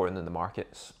more important than the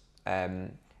markets.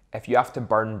 If you have to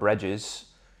burn bridges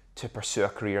to pursue a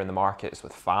career in the markets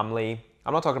with family,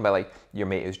 I'm not talking about like your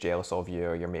mate who's jealous of you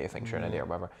or your mate who thinks you're an idiot or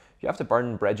whatever. If you have to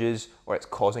burn bridges or it's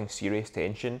causing serious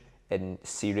tension in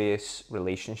serious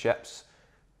relationships,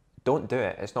 don't do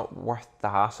it. It's not worth the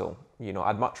hassle.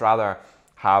 I'd much rather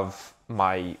have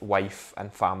my wife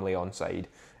and family on side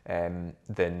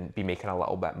than be making a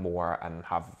little bit more and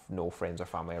have no friends or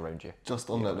family around you.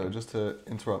 Just on that though, just to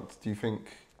interrupt, do you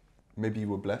think maybe you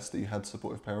were blessed that you had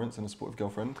supportive parents and a supportive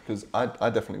girlfriend, because I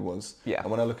definitely was. Yeah.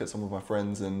 And when I look at some of my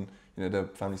friends and, you know, their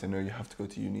families say, no, you have to go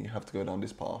to uni, you have to go down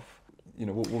this path. You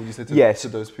know, what would you say to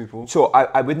those people? So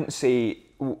I wouldn't say,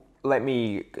 let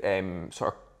me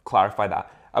sort of clarify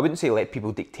that. I wouldn't say let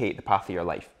people dictate the path of your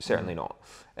life, certainly not.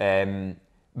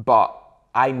 But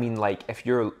I mean, like, if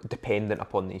you're dependent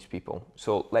upon these people.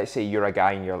 So let's say you're a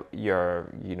guy and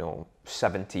you're you know,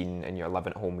 17 and you're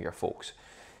living at home with your folks,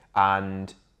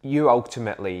 and you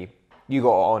ultimately, you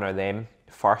got to honour them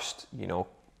first, you know.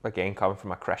 Again, coming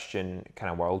from a Christian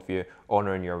kind of worldview,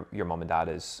 honouring your mum and dad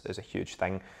is a huge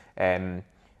thing. And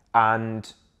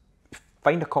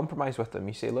find a compromise with them.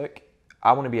 You say, look,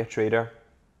 I want to be a trader.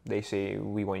 They say,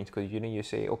 we want you to go to uni. You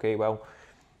say, okay, well,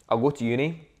 I'll go to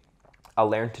uni, I'll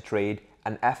learn to trade,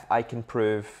 and if I can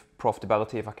prove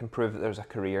profitability, if I can prove that there's a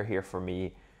career here for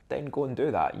me, then go and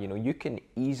do that. You know, you can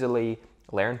easily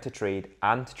learn to trade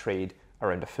and to trade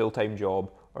around a full-time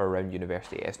job or around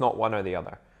university. It's not one or the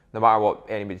other. No matter what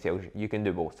anybody tells you, you can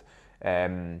do both.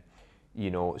 You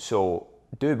know, so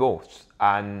do both.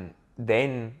 And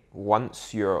then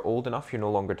once you're old enough, you're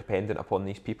no longer dependent upon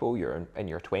these people, you're in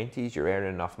your 20s, you're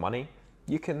earning enough money,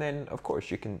 you can then, of course,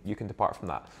 you can depart from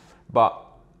that. But,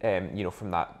 you know,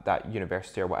 from that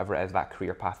university or whatever it is, that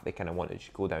career path they kind of wanted you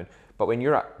to go down. But when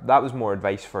that was more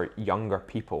advice for younger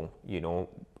people, you know,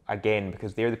 again,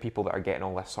 because they're the people that are getting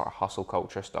all this sort of hustle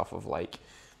culture stuff of, like,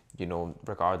 you know,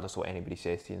 regardless of what anybody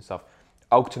says to you and stuff.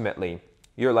 Ultimately,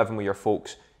 you're living with your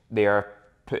folks, they're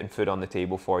putting food on the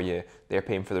table for you, they're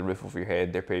paying for the roof over your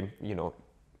head, they're paying, you know,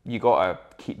 you gotta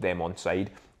keep them on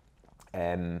side,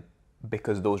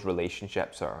 because those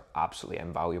relationships are absolutely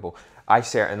invaluable. I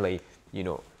certainly, you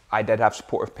know, I did have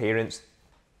supportive parents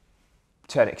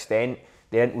to an extent.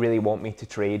 They didn't really want me to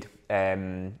trade.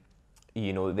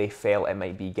 You know, they felt it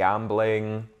might be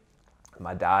gambling.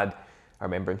 My dad, I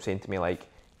remember him saying to me, like,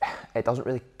 it doesn't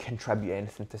really contribute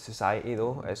anything to society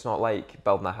though. It's not like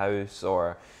building a house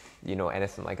or, you know,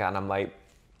 anything like that. And I'm like,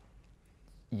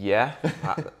 yeah,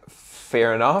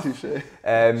 fair enough.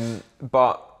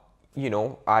 But, you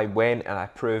know, I went and I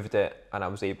proved it, and I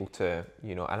was able to,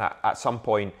 you know, and at some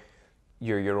point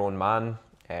you're your own man,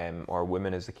 or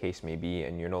woman as the case may be,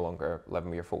 and you're no longer living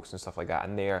with your folks and stuff like that.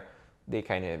 And they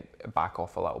kind of back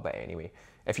off a little bit anyway.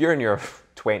 If you're in your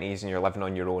 20s and you're living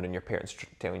on your own and your parents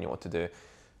telling you what to do,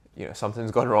 you know,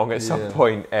 something's gone wrong at some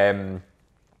point.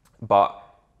 But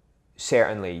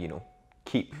certainly, you know,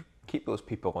 keep those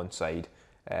people on side,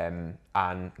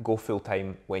 and go full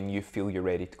time when you feel you're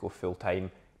ready to go full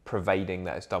time, providing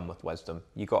that it's done with wisdom.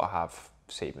 You got to have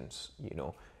savings, you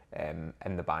know,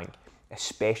 in the bank,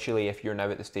 especially if you're now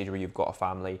at the stage where you've got a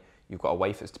family, you've got a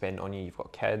wife that's dependent on you, you've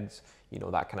got kids, you know,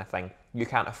 that kind of thing. You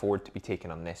can't afford to be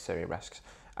taking unnecessary risks.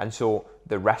 And so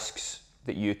the risks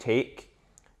that you take,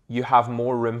 you have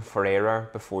more room for error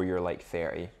before you're like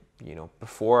 30, you know.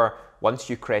 Once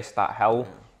you crest that hill,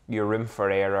 your room for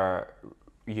error,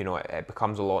 you know, it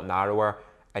becomes a lot narrower,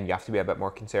 and you have to be a bit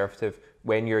more conservative.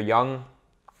 When you're young,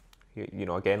 you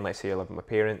know, again, let's say you're living with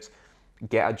parents,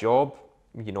 get a job,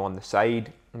 you know, on the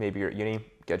side. Maybe you're at uni,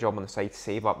 get a job on the side,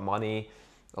 save up money,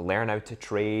 learn how to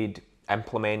trade,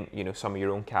 implement, you know, some of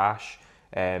your own cash,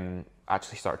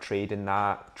 actually start trading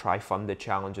that, try funded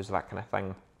challenges, that kind of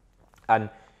thing. And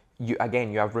you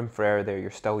have room for error there.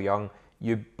 You're still young.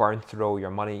 You burn through all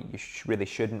your money. You really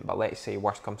shouldn't, but let's say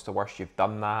worst comes to worst, you've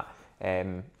done that.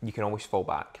 You can always fall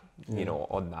back, you know,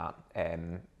 on that.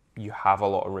 You have a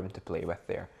lot of room to play with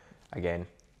there. Again,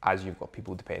 as you've got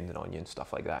people depending on you and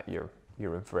stuff like that, your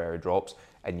room for error drops,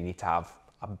 and you need to have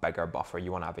a bigger buffer.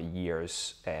 You want to have a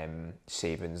year's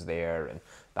savings there and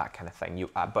that kind of thing.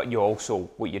 But you also,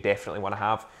 what you definitely want to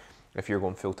have, if you're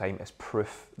going full time, is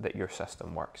proof that your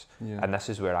system works. And this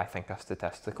is where I think a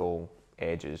statistical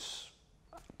edge is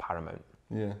paramount.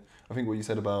 Yeah, I think what you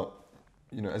said about,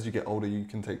 you know, as you get older, you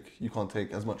can't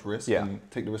take as much risk, and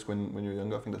take the risk when you're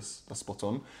younger. I think that's spot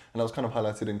on. And that was kind of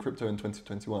highlighted in crypto in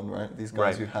 2021, right? These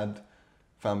guys who had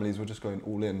families were just going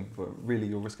all in, but really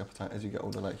your risk appetite as you get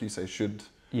older, like you say, should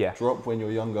drop. When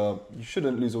you're younger, you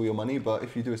shouldn't lose all your money, but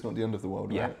if you do, it's not the end of the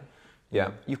world, right?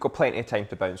 Yeah, you've got plenty of time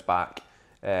to bounce back,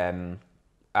 and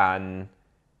that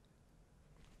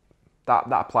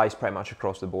applies pretty much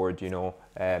across the board. You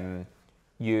know,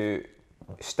 you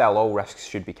still, all risks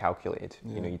should be calculated.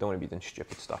 You know, you don't want to be doing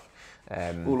stupid stuff.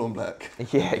 All on black.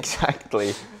 Yeah,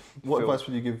 exactly. What advice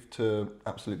would you give to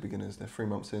absolute beginners? They're 3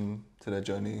 months in to their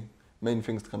journey. Main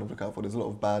things to kind of look out for. There's a lot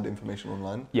of bad information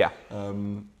online. Yeah.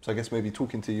 So I guess maybe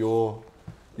talking to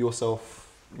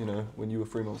yourself, you know, when you were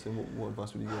 3 months in, what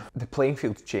advice would you give? The playing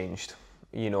field's changed.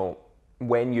 You know,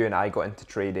 when you and I got into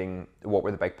trading, what were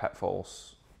the big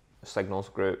pitfalls? signals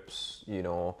groups, you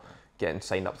know, getting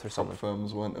signed up through something.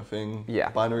 Firms weren't a thing. Yeah.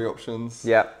 Binary options.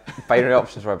 Yeah, binary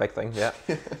options were a big thing, yeah.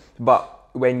 But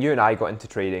when you and I got into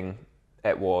trading,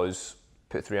 it was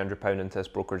put £300 into this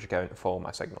brokerage account and follow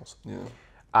my signals. Yeah.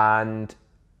 And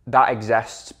that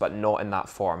exists, but not in that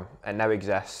form. It now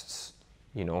exists,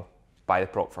 you know, by the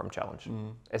prop firm challenge.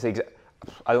 It's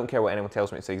I don't care what anyone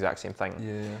tells me, it's the exact same thing.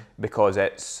 Yeah. Because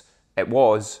it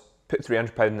was put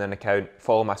 £300 in an account,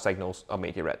 follow my signals, I'll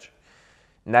make you rich.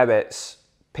 Now it's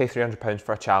pay £300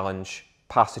 for a challenge,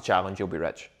 pass the challenge, you'll be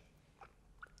rich.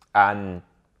 And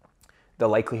the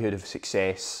likelihood of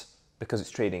success, because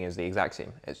it's trading, is the exact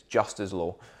same. It's just as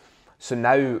low. So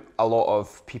now a lot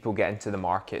of people get into the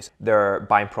markets, they're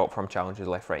buying prop firm challenges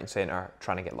left, right and centre,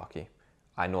 trying to get lucky.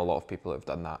 I know a lot of people who have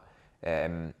done that.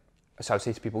 So I would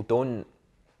say to people, don't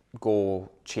go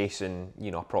chasing,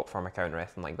 you know, a prop firm account or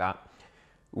anything like that.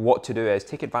 What to do is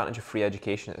take advantage of free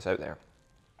education that's out there.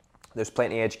 There's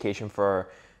plenty of education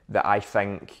that I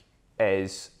think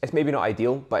it's maybe not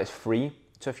ideal, but it's free.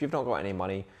 So if you've not got any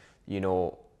money, you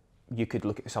know, you could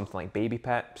look at something like baby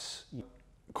peps.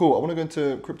 Cool. I want to go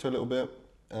into crypto a little bit.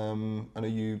 I know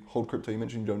you hold crypto. You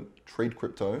mentioned you don't trade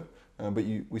crypto, but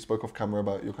we spoke off camera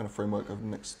about your kind of framework over the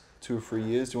next 2 or 3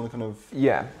 years. Do you want to kind of...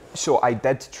 Yeah. So I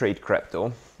did trade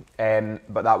crypto,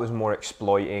 but that was more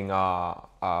exploiting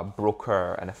a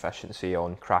broker inefficiency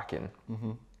on Kraken.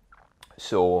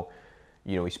 So,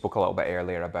 you know, we spoke a little bit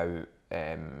earlier about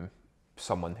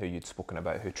someone who you'd spoken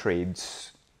about who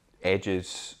trades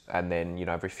edges, and then, you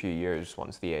know, every few years,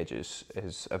 once the edges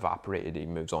is evaporated, he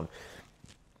moves on.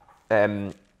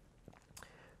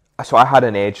 So I had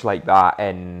an edge like that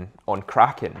on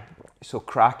Kraken. So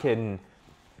Kraken,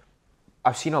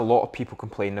 I've seen a lot of people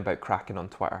complaining about Kraken on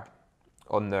Twitter.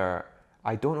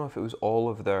 I don't know if it was all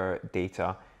of their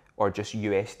data or just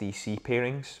USDC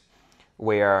pairings,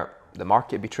 where the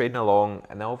market would be trading along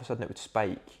and then all of a sudden it would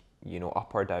spike, you know,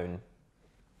 up or down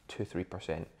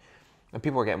 2-3%. And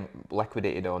people were getting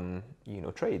liquidated on, you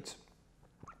know, trades.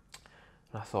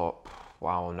 And I thought,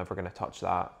 wow, I'm never going to touch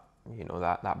that. You know,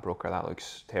 that broker, that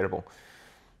looks terrible.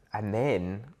 And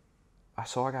then I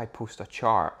saw a guy post a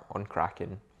chart on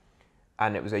Kraken,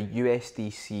 and it was a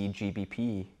USDC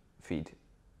GBP feed.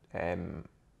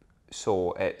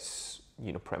 So it's,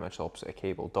 you know, pretty much the opposite of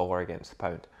cable, dollar against the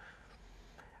pound.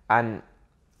 And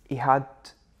he had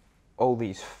all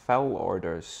these fill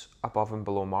orders above and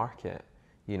below market,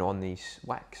 you know, on these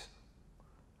wicks.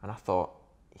 And I thought,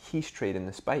 he's trading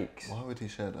the spikes. Why would he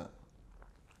share that?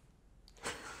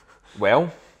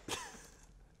 Well,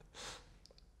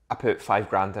 I put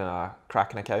 $5,000 in a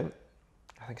Kraken account.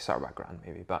 I think it started about $1,000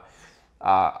 maybe, but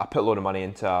I put a load of money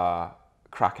into a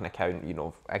Kraken account, you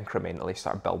know, incrementally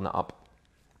started building it up.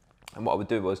 And what I would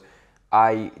do was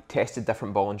I tested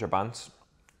different Bollinger Bands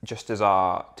just as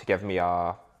to give me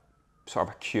a sort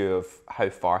of a cue of how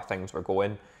far things were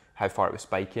going, how far it was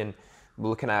spiking. We're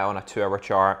looking at it on a 2-hour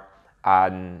chart,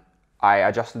 and I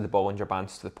adjusted the Bollinger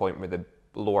Bands to the point where the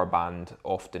lower band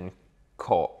often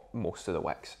caught most of the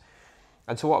wicks.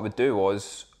 And so what I would do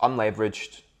was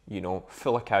unleveraged, you know,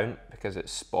 full account because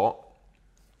it's spot,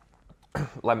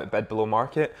 limit bid below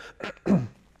market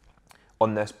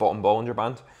on this bottom Bollinger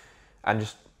Band, and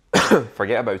just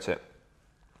forget about it.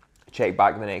 Check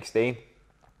back the next day,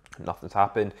 nothing's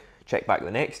happened. Check back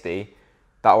the next day,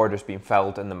 that order's been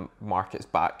filled and the market's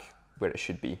back where it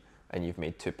should be, and you've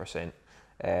made 2%.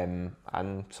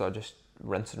 And so I just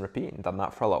rinse and repeat and done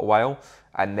that for a little while.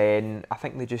 And then I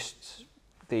think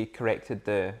they corrected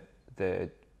the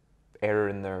error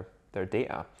in their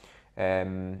data,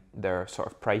 their sort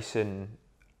of pricing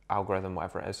algorithm,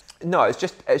 whatever it is. No, it's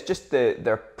just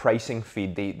their pricing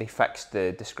feed. They fixed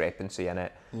the discrepancy in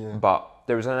it, yeah. But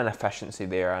there was an inefficiency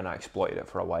there, and I exploited it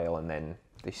for a while, and then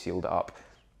they sealed it up.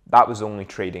 That was the only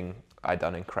trading I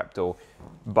done in crypto,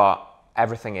 but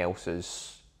everything else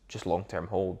is just long-term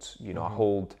holds. You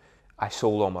know, I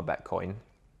sold all my Bitcoin.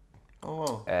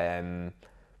 Oh wow.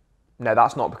 Now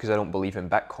that's not because I don't believe in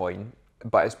Bitcoin,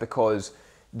 but it's because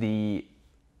the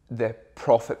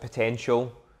profit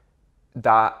potential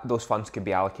that those funds could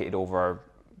be allocated over,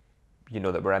 you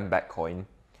know, that were in Bitcoin.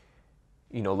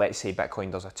 You know, let's say Bitcoin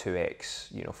does a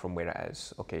 2x, you know, from where it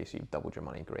is. Okay, so you've doubled your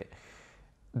money, great.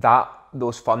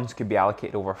 Those funds could be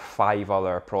allocated over 5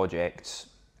 other projects,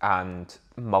 and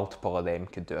multiple of them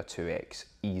could do a 2x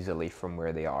easily from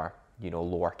where they are, you know,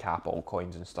 lower cap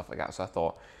altcoins and stuff like that. So I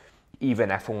thought, even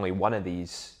if only one of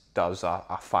these does a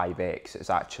 5x, it's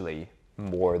actually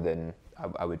more than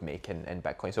I would make in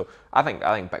Bitcoin. So I think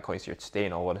Bitcoin's here to stay,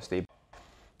 in all honesty.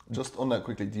 Just on that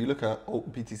quickly, do you look at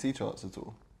alt BTC charts at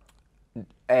all?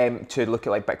 To look at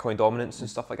like Bitcoin dominance and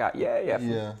stuff like that?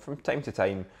 Yeah. From time to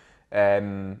time.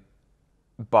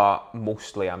 But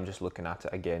mostly I'm just looking at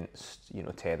it against, you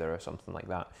know, Tether or something like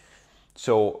that.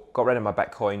 So got rid of my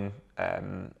Bitcoin.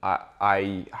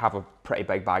 I have a pretty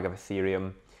big bag of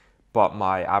Ethereum, but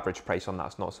my average price on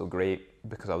that's not so great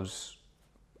because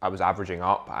I was averaging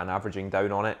up and averaging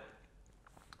down on it.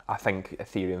 I think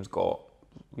Ethereum's got,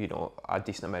 you know, a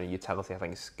decent amount of utility. I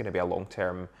think it's going to be a long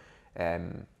term.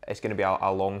 It's going to be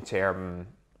a long term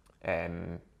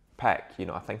pick. You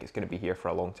know, I think it's going to be here for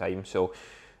a long time. So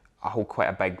I hold quite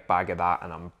a big bag of that,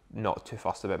 and I'm not too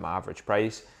fussed about my average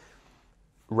price.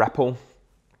 Ripple,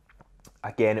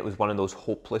 again, it was one of those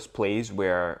hopeless plays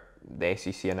where the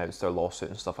SEC announced their lawsuit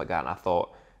and stuff like that, and I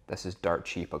thought, this is dirt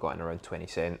cheap. I got in around 20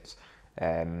 cents.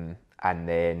 And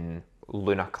then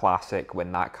Luna Classic,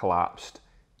 when that collapsed,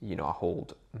 you know, I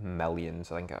hold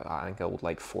millions. I think I hold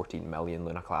like 14 million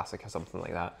Luna Classic or something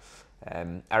like that.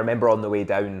 I remember on the way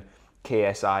down,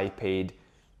 KSI paid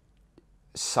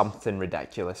something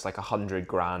ridiculous, like 100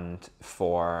 grand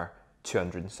for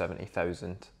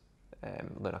 270,000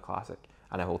 Luna Classic,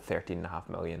 and I hold 13.5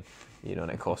 million, you know,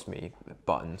 and it cost me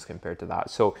buttons compared to that.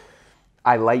 So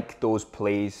I like those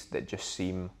plays that just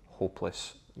seem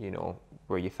hopeless, you know,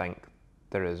 where you think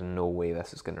there is no way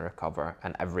this is going to recover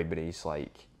and everybody's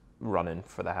like running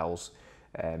for the hills.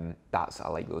 I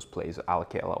like those plays.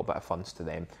 Allocate a little bit of funds to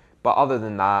them. But other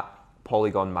than that,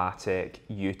 Polygon Matic,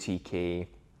 UTK,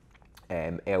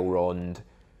 Elrond,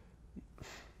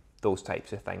 those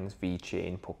types of things,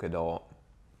 VeChain, Polkadot,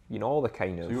 you know, all the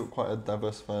kind of... So you've got quite a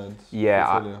diversified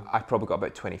portfolio. I probably got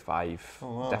about 25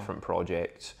 wow. different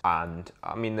projects. And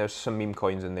I mean, there's some meme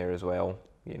coins in there as well.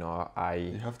 You know,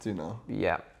 You have to now.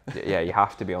 Yeah, you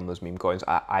have to be on those meme coins.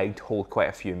 I hold quite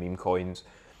a few meme coins.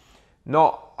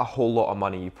 Not a whole lot of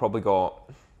money. You probably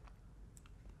got,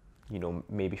 you know,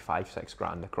 maybe 5-6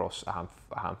 grand across a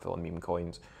handful of meme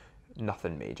coins.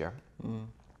 Nothing major.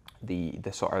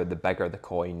 The sort of the bigger the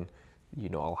coin, you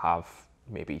know, I'll have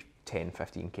maybe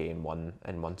 10-15k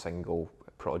in one single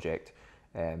project.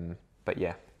 But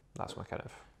yeah, that's my kind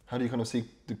of... How do you kind of see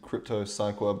the crypto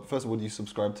cycle? First of all, do you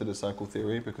subscribe to the cycle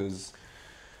theory? Because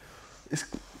it's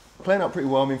playing out pretty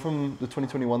well. I mean, from the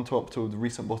 2021 top to the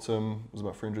recent bottom was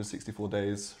about 364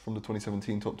 days. From the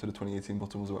 2017 top to the 2018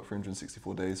 bottom was about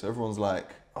 364 days. So everyone's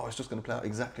like, oh, it's just going to play out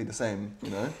exactly the same,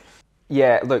 you know?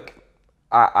 Yeah, look,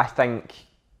 I think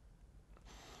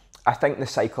the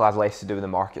cycle has less to do with the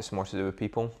market, it's more to do with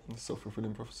people.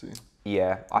 Self-fulfilling prophecy.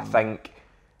 Yeah, I think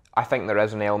there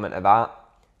is an element of that,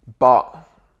 but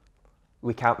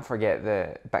we can't forget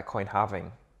the Bitcoin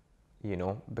halving, you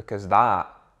know, because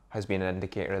that has been an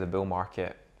indicator of the bull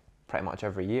market pretty much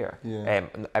every year,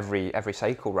 every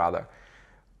cycle rather.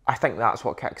 I think that's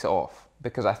what kicks it off,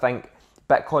 because I think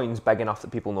Bitcoin's big enough that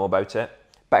people know about it.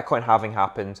 Bitcoin halving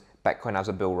happens, Bitcoin has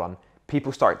a bull run.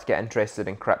 People start to get interested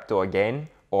in crypto again,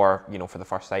 or, you know, for the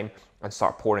first time, and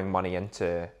start pouring money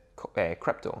into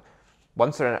crypto.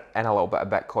 Once they're in a little bit of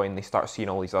Bitcoin, they start seeing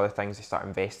all these other things, they start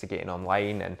investigating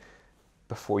online, and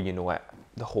before you know it,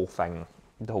 the whole thing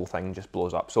just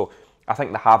blows up. So I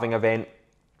think the halving event,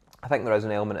 I think there is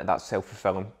an element of that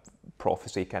self-fulfilling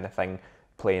prophecy kind of thing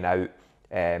playing out.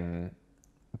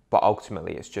 But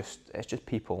ultimately it's just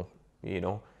people, you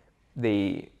know.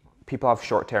 People have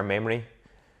short-term memory,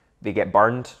 they get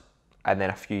burned, and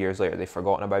then a few years later they've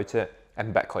forgotten about it,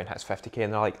 and Bitcoin hits 50k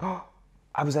and they're like, oh,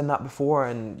 I was in that before,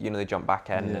 and you know, they jump back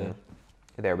in, and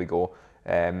there we go.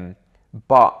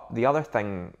 But the other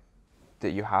thing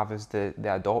that you have is the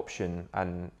adoption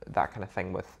and that kind of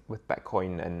thing with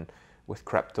Bitcoin and with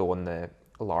crypto on the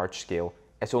large scale.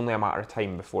 It's only a matter of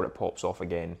time before it pops off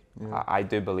again. I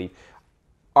do believe.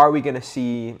 Are we going to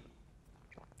see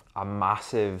a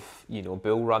massive, you know,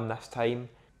 bull run this time?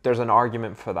 There's an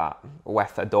argument for that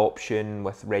with adoption,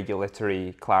 with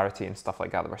regulatory clarity and stuff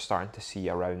like that we're starting to see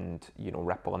around, you know,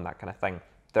 Ripple and that kind of thing.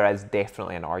 There is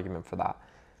definitely an argument for that.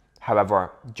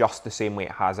 However, just the same way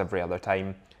it has every other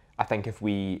time, I think if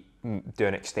we do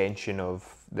an extension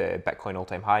of the Bitcoin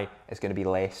all-time high, it's going to be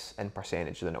less in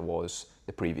percentage than it was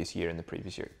the previous year and the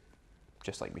previous year,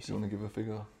 just like we see. Do you want to give a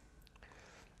figure?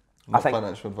 Not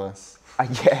financial advice.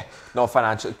 Yeah, not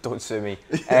financial, don't sue me.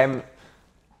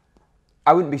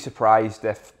 I wouldn't be surprised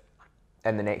if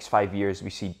in the next 5 years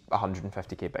we see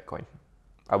 150k Bitcoin.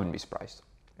 I wouldn't be surprised.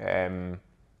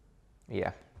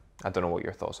 Yeah, I don't know what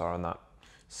your thoughts are on that.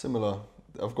 Similar.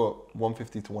 I've got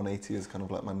 150 to 180 as kind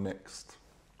of like my next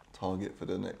target for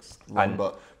the next run.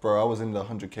 But bro, I was in the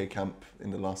 100k camp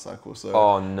in the last cycle, so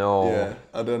oh no. Yeah,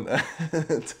 I don't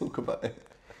talk about it.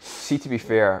 See, to be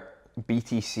fair,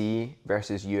 BTC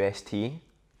versus UST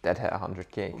did hit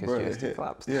 100k because UST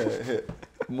collapsed. Yeah, it hit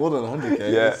more than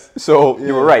 100k. Yeah, so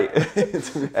you were right.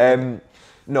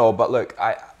 No, but look,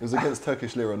 It was against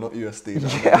Turkish lira, not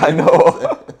USD. Yeah, I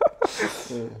know.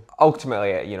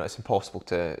 Ultimately, it's impossible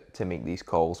to make these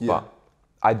calls, but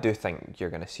I do think you're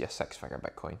going to see a 6-figure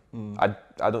Bitcoin.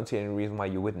 I don't see any reason why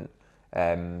you wouldn't.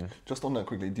 Just on that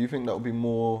quickly, do you think that would be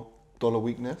more dollar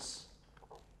weakness,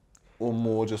 or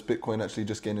more just Bitcoin actually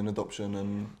just gaining adoption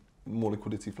and more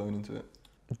liquidity flowing into it?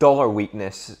 Dollar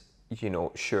weakness,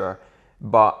 sure,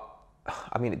 but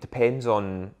I mean, it depends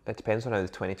on how the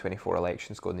 2024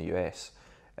 elections go in the US.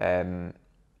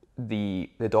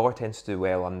 The dollar tends to do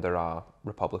well under a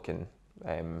Republican,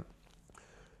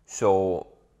 so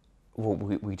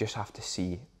we just have to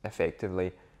see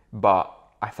effectively. But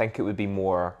I think it would be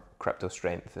more crypto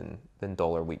strength than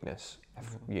dollar weakness,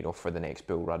 for the next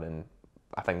bull run, and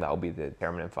I think that'll be the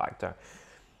determining factor.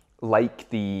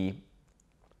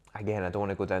 Again, I don't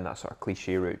want to go down that sort of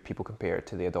cliche route. People compare it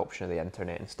to the adoption of the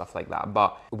internet and stuff like that,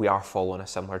 but we are following a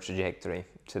similar trajectory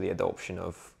to the adoption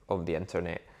of the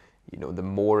internet. The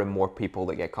more and more people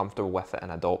that get comfortable with it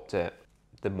and adopt it,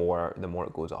 the more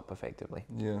it goes up effectively.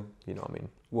 Yeah. You know what I mean?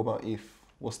 What about ETH?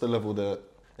 What's the level that,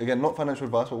 again, not financial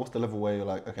advice, but what's the level where you're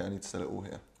like, okay, I need to sell it all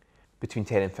here? Between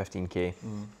 10 and 15K.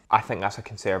 I think that's a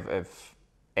conservative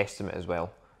estimate as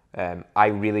well. I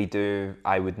really do.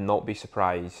 I would not be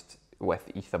surprised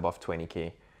with ETH above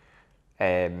 20K.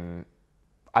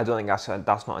 I don't think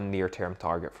that's not a near-term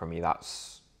target for me.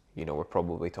 That's, we're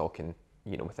probably talking,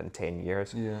 within 10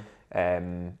 years. Yeah.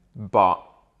 But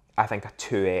I think a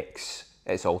 2x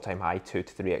its all-time high, 2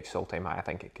 to 3x all-time high, I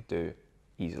think it could do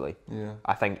easily. Yeah.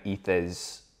 I think ETH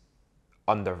is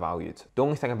undervalued. The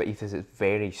only thing about ETH is it's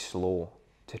very slow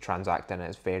to transact in, and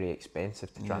it's very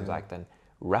expensive to transact in.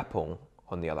 Ripple,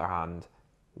 on the other hand,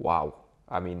 wow.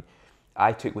 I mean,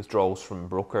 I took withdrawals from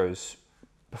brokers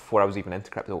before I was even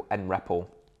into crypto in Ripple.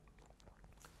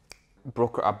 A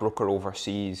broker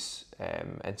overseas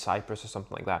in Cyprus or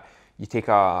something like that. You take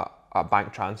a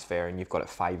bank transfer and you've got it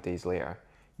 5 days later.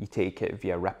 You take it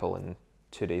via Ripple and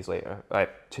 2 days later,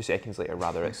 2 seconds later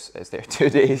rather, it's there 2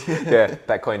 days. Yeah,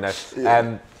 Bitcoin now.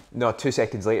 Yeah. No, 2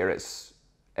 seconds later it's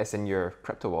in your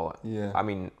crypto wallet. Yeah. I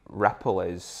mean, Ripple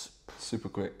is super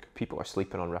quick. People are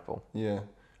sleeping on Ripple. Yeah.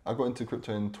 I got into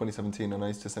crypto in 2017 and I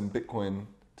used to send Bitcoin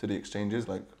to the exchanges,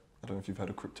 like, I don't know if you've heard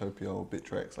of Cryptopia or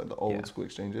Bittrex, like the old school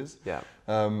exchanges. Yeah.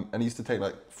 And it used to take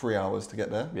like 3 hours to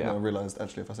get there. Yeah. And I realized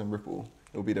actually if I send Ripple,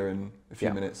 it'll be there in a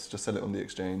few minutes. Just sell it on the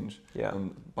exchange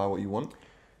and buy what you want.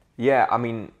 Yeah, I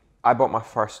mean, I bought my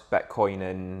first Bitcoin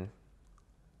in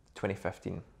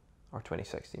 2015 or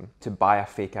 2016 to buy a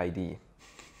fake ID.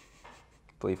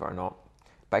 Believe it or not.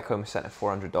 Bitcoin was sitting at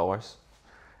 $400.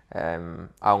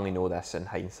 I only know this in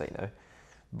hindsight now,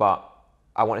 but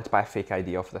I wanted to buy a fake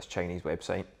ID off of this Chinese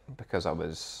website because I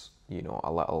was,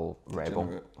 a little rebel.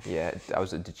 Degenerate. Yeah, I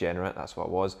was a degenerate, that's what I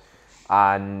was.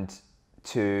 And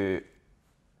to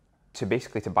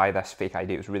basically to buy this fake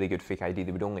ID, it was a really good fake ID,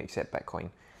 they would only accept Bitcoin.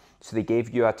 So they gave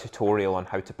you a tutorial on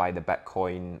how to buy the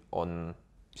Bitcoin on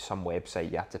some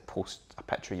website. You had to post a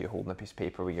picture of you holding a piece of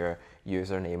paper with your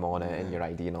username on it and your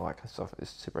ID and all that kind of stuff. It was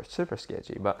super, super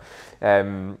sketchy. But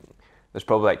there's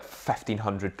probably like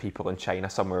 1,500 people in China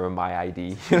somewhere with my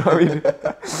ID. You know what I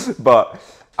mean? But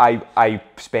I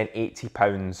spent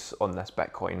 £80 on this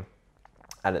Bitcoin,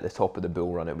 and at the top of the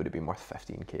bull run, it would have been worth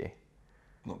 15K.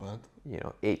 Not bad.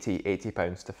 80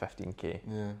 pounds to 15K.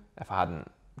 Yeah. If I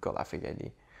hadn't got that fake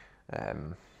ID.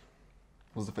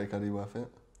 Was the fake ID worth it?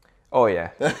 Oh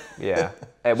yeah, yeah.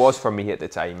 It was for me at the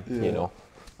time.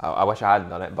 I wish I hadn't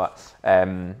done it, but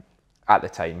at the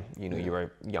time, you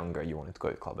were younger, you wanted to go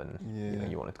to the club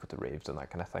and you wanted to go to raves and that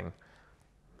kind of thing.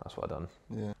 That's what I done.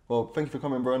 Yeah. Well, thank you for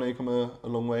coming, bro. I know you've come a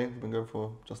long way. We've been going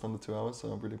for just under 2 hours,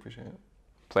 so I really appreciate it.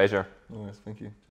 Pleasure. No worries. Thank you.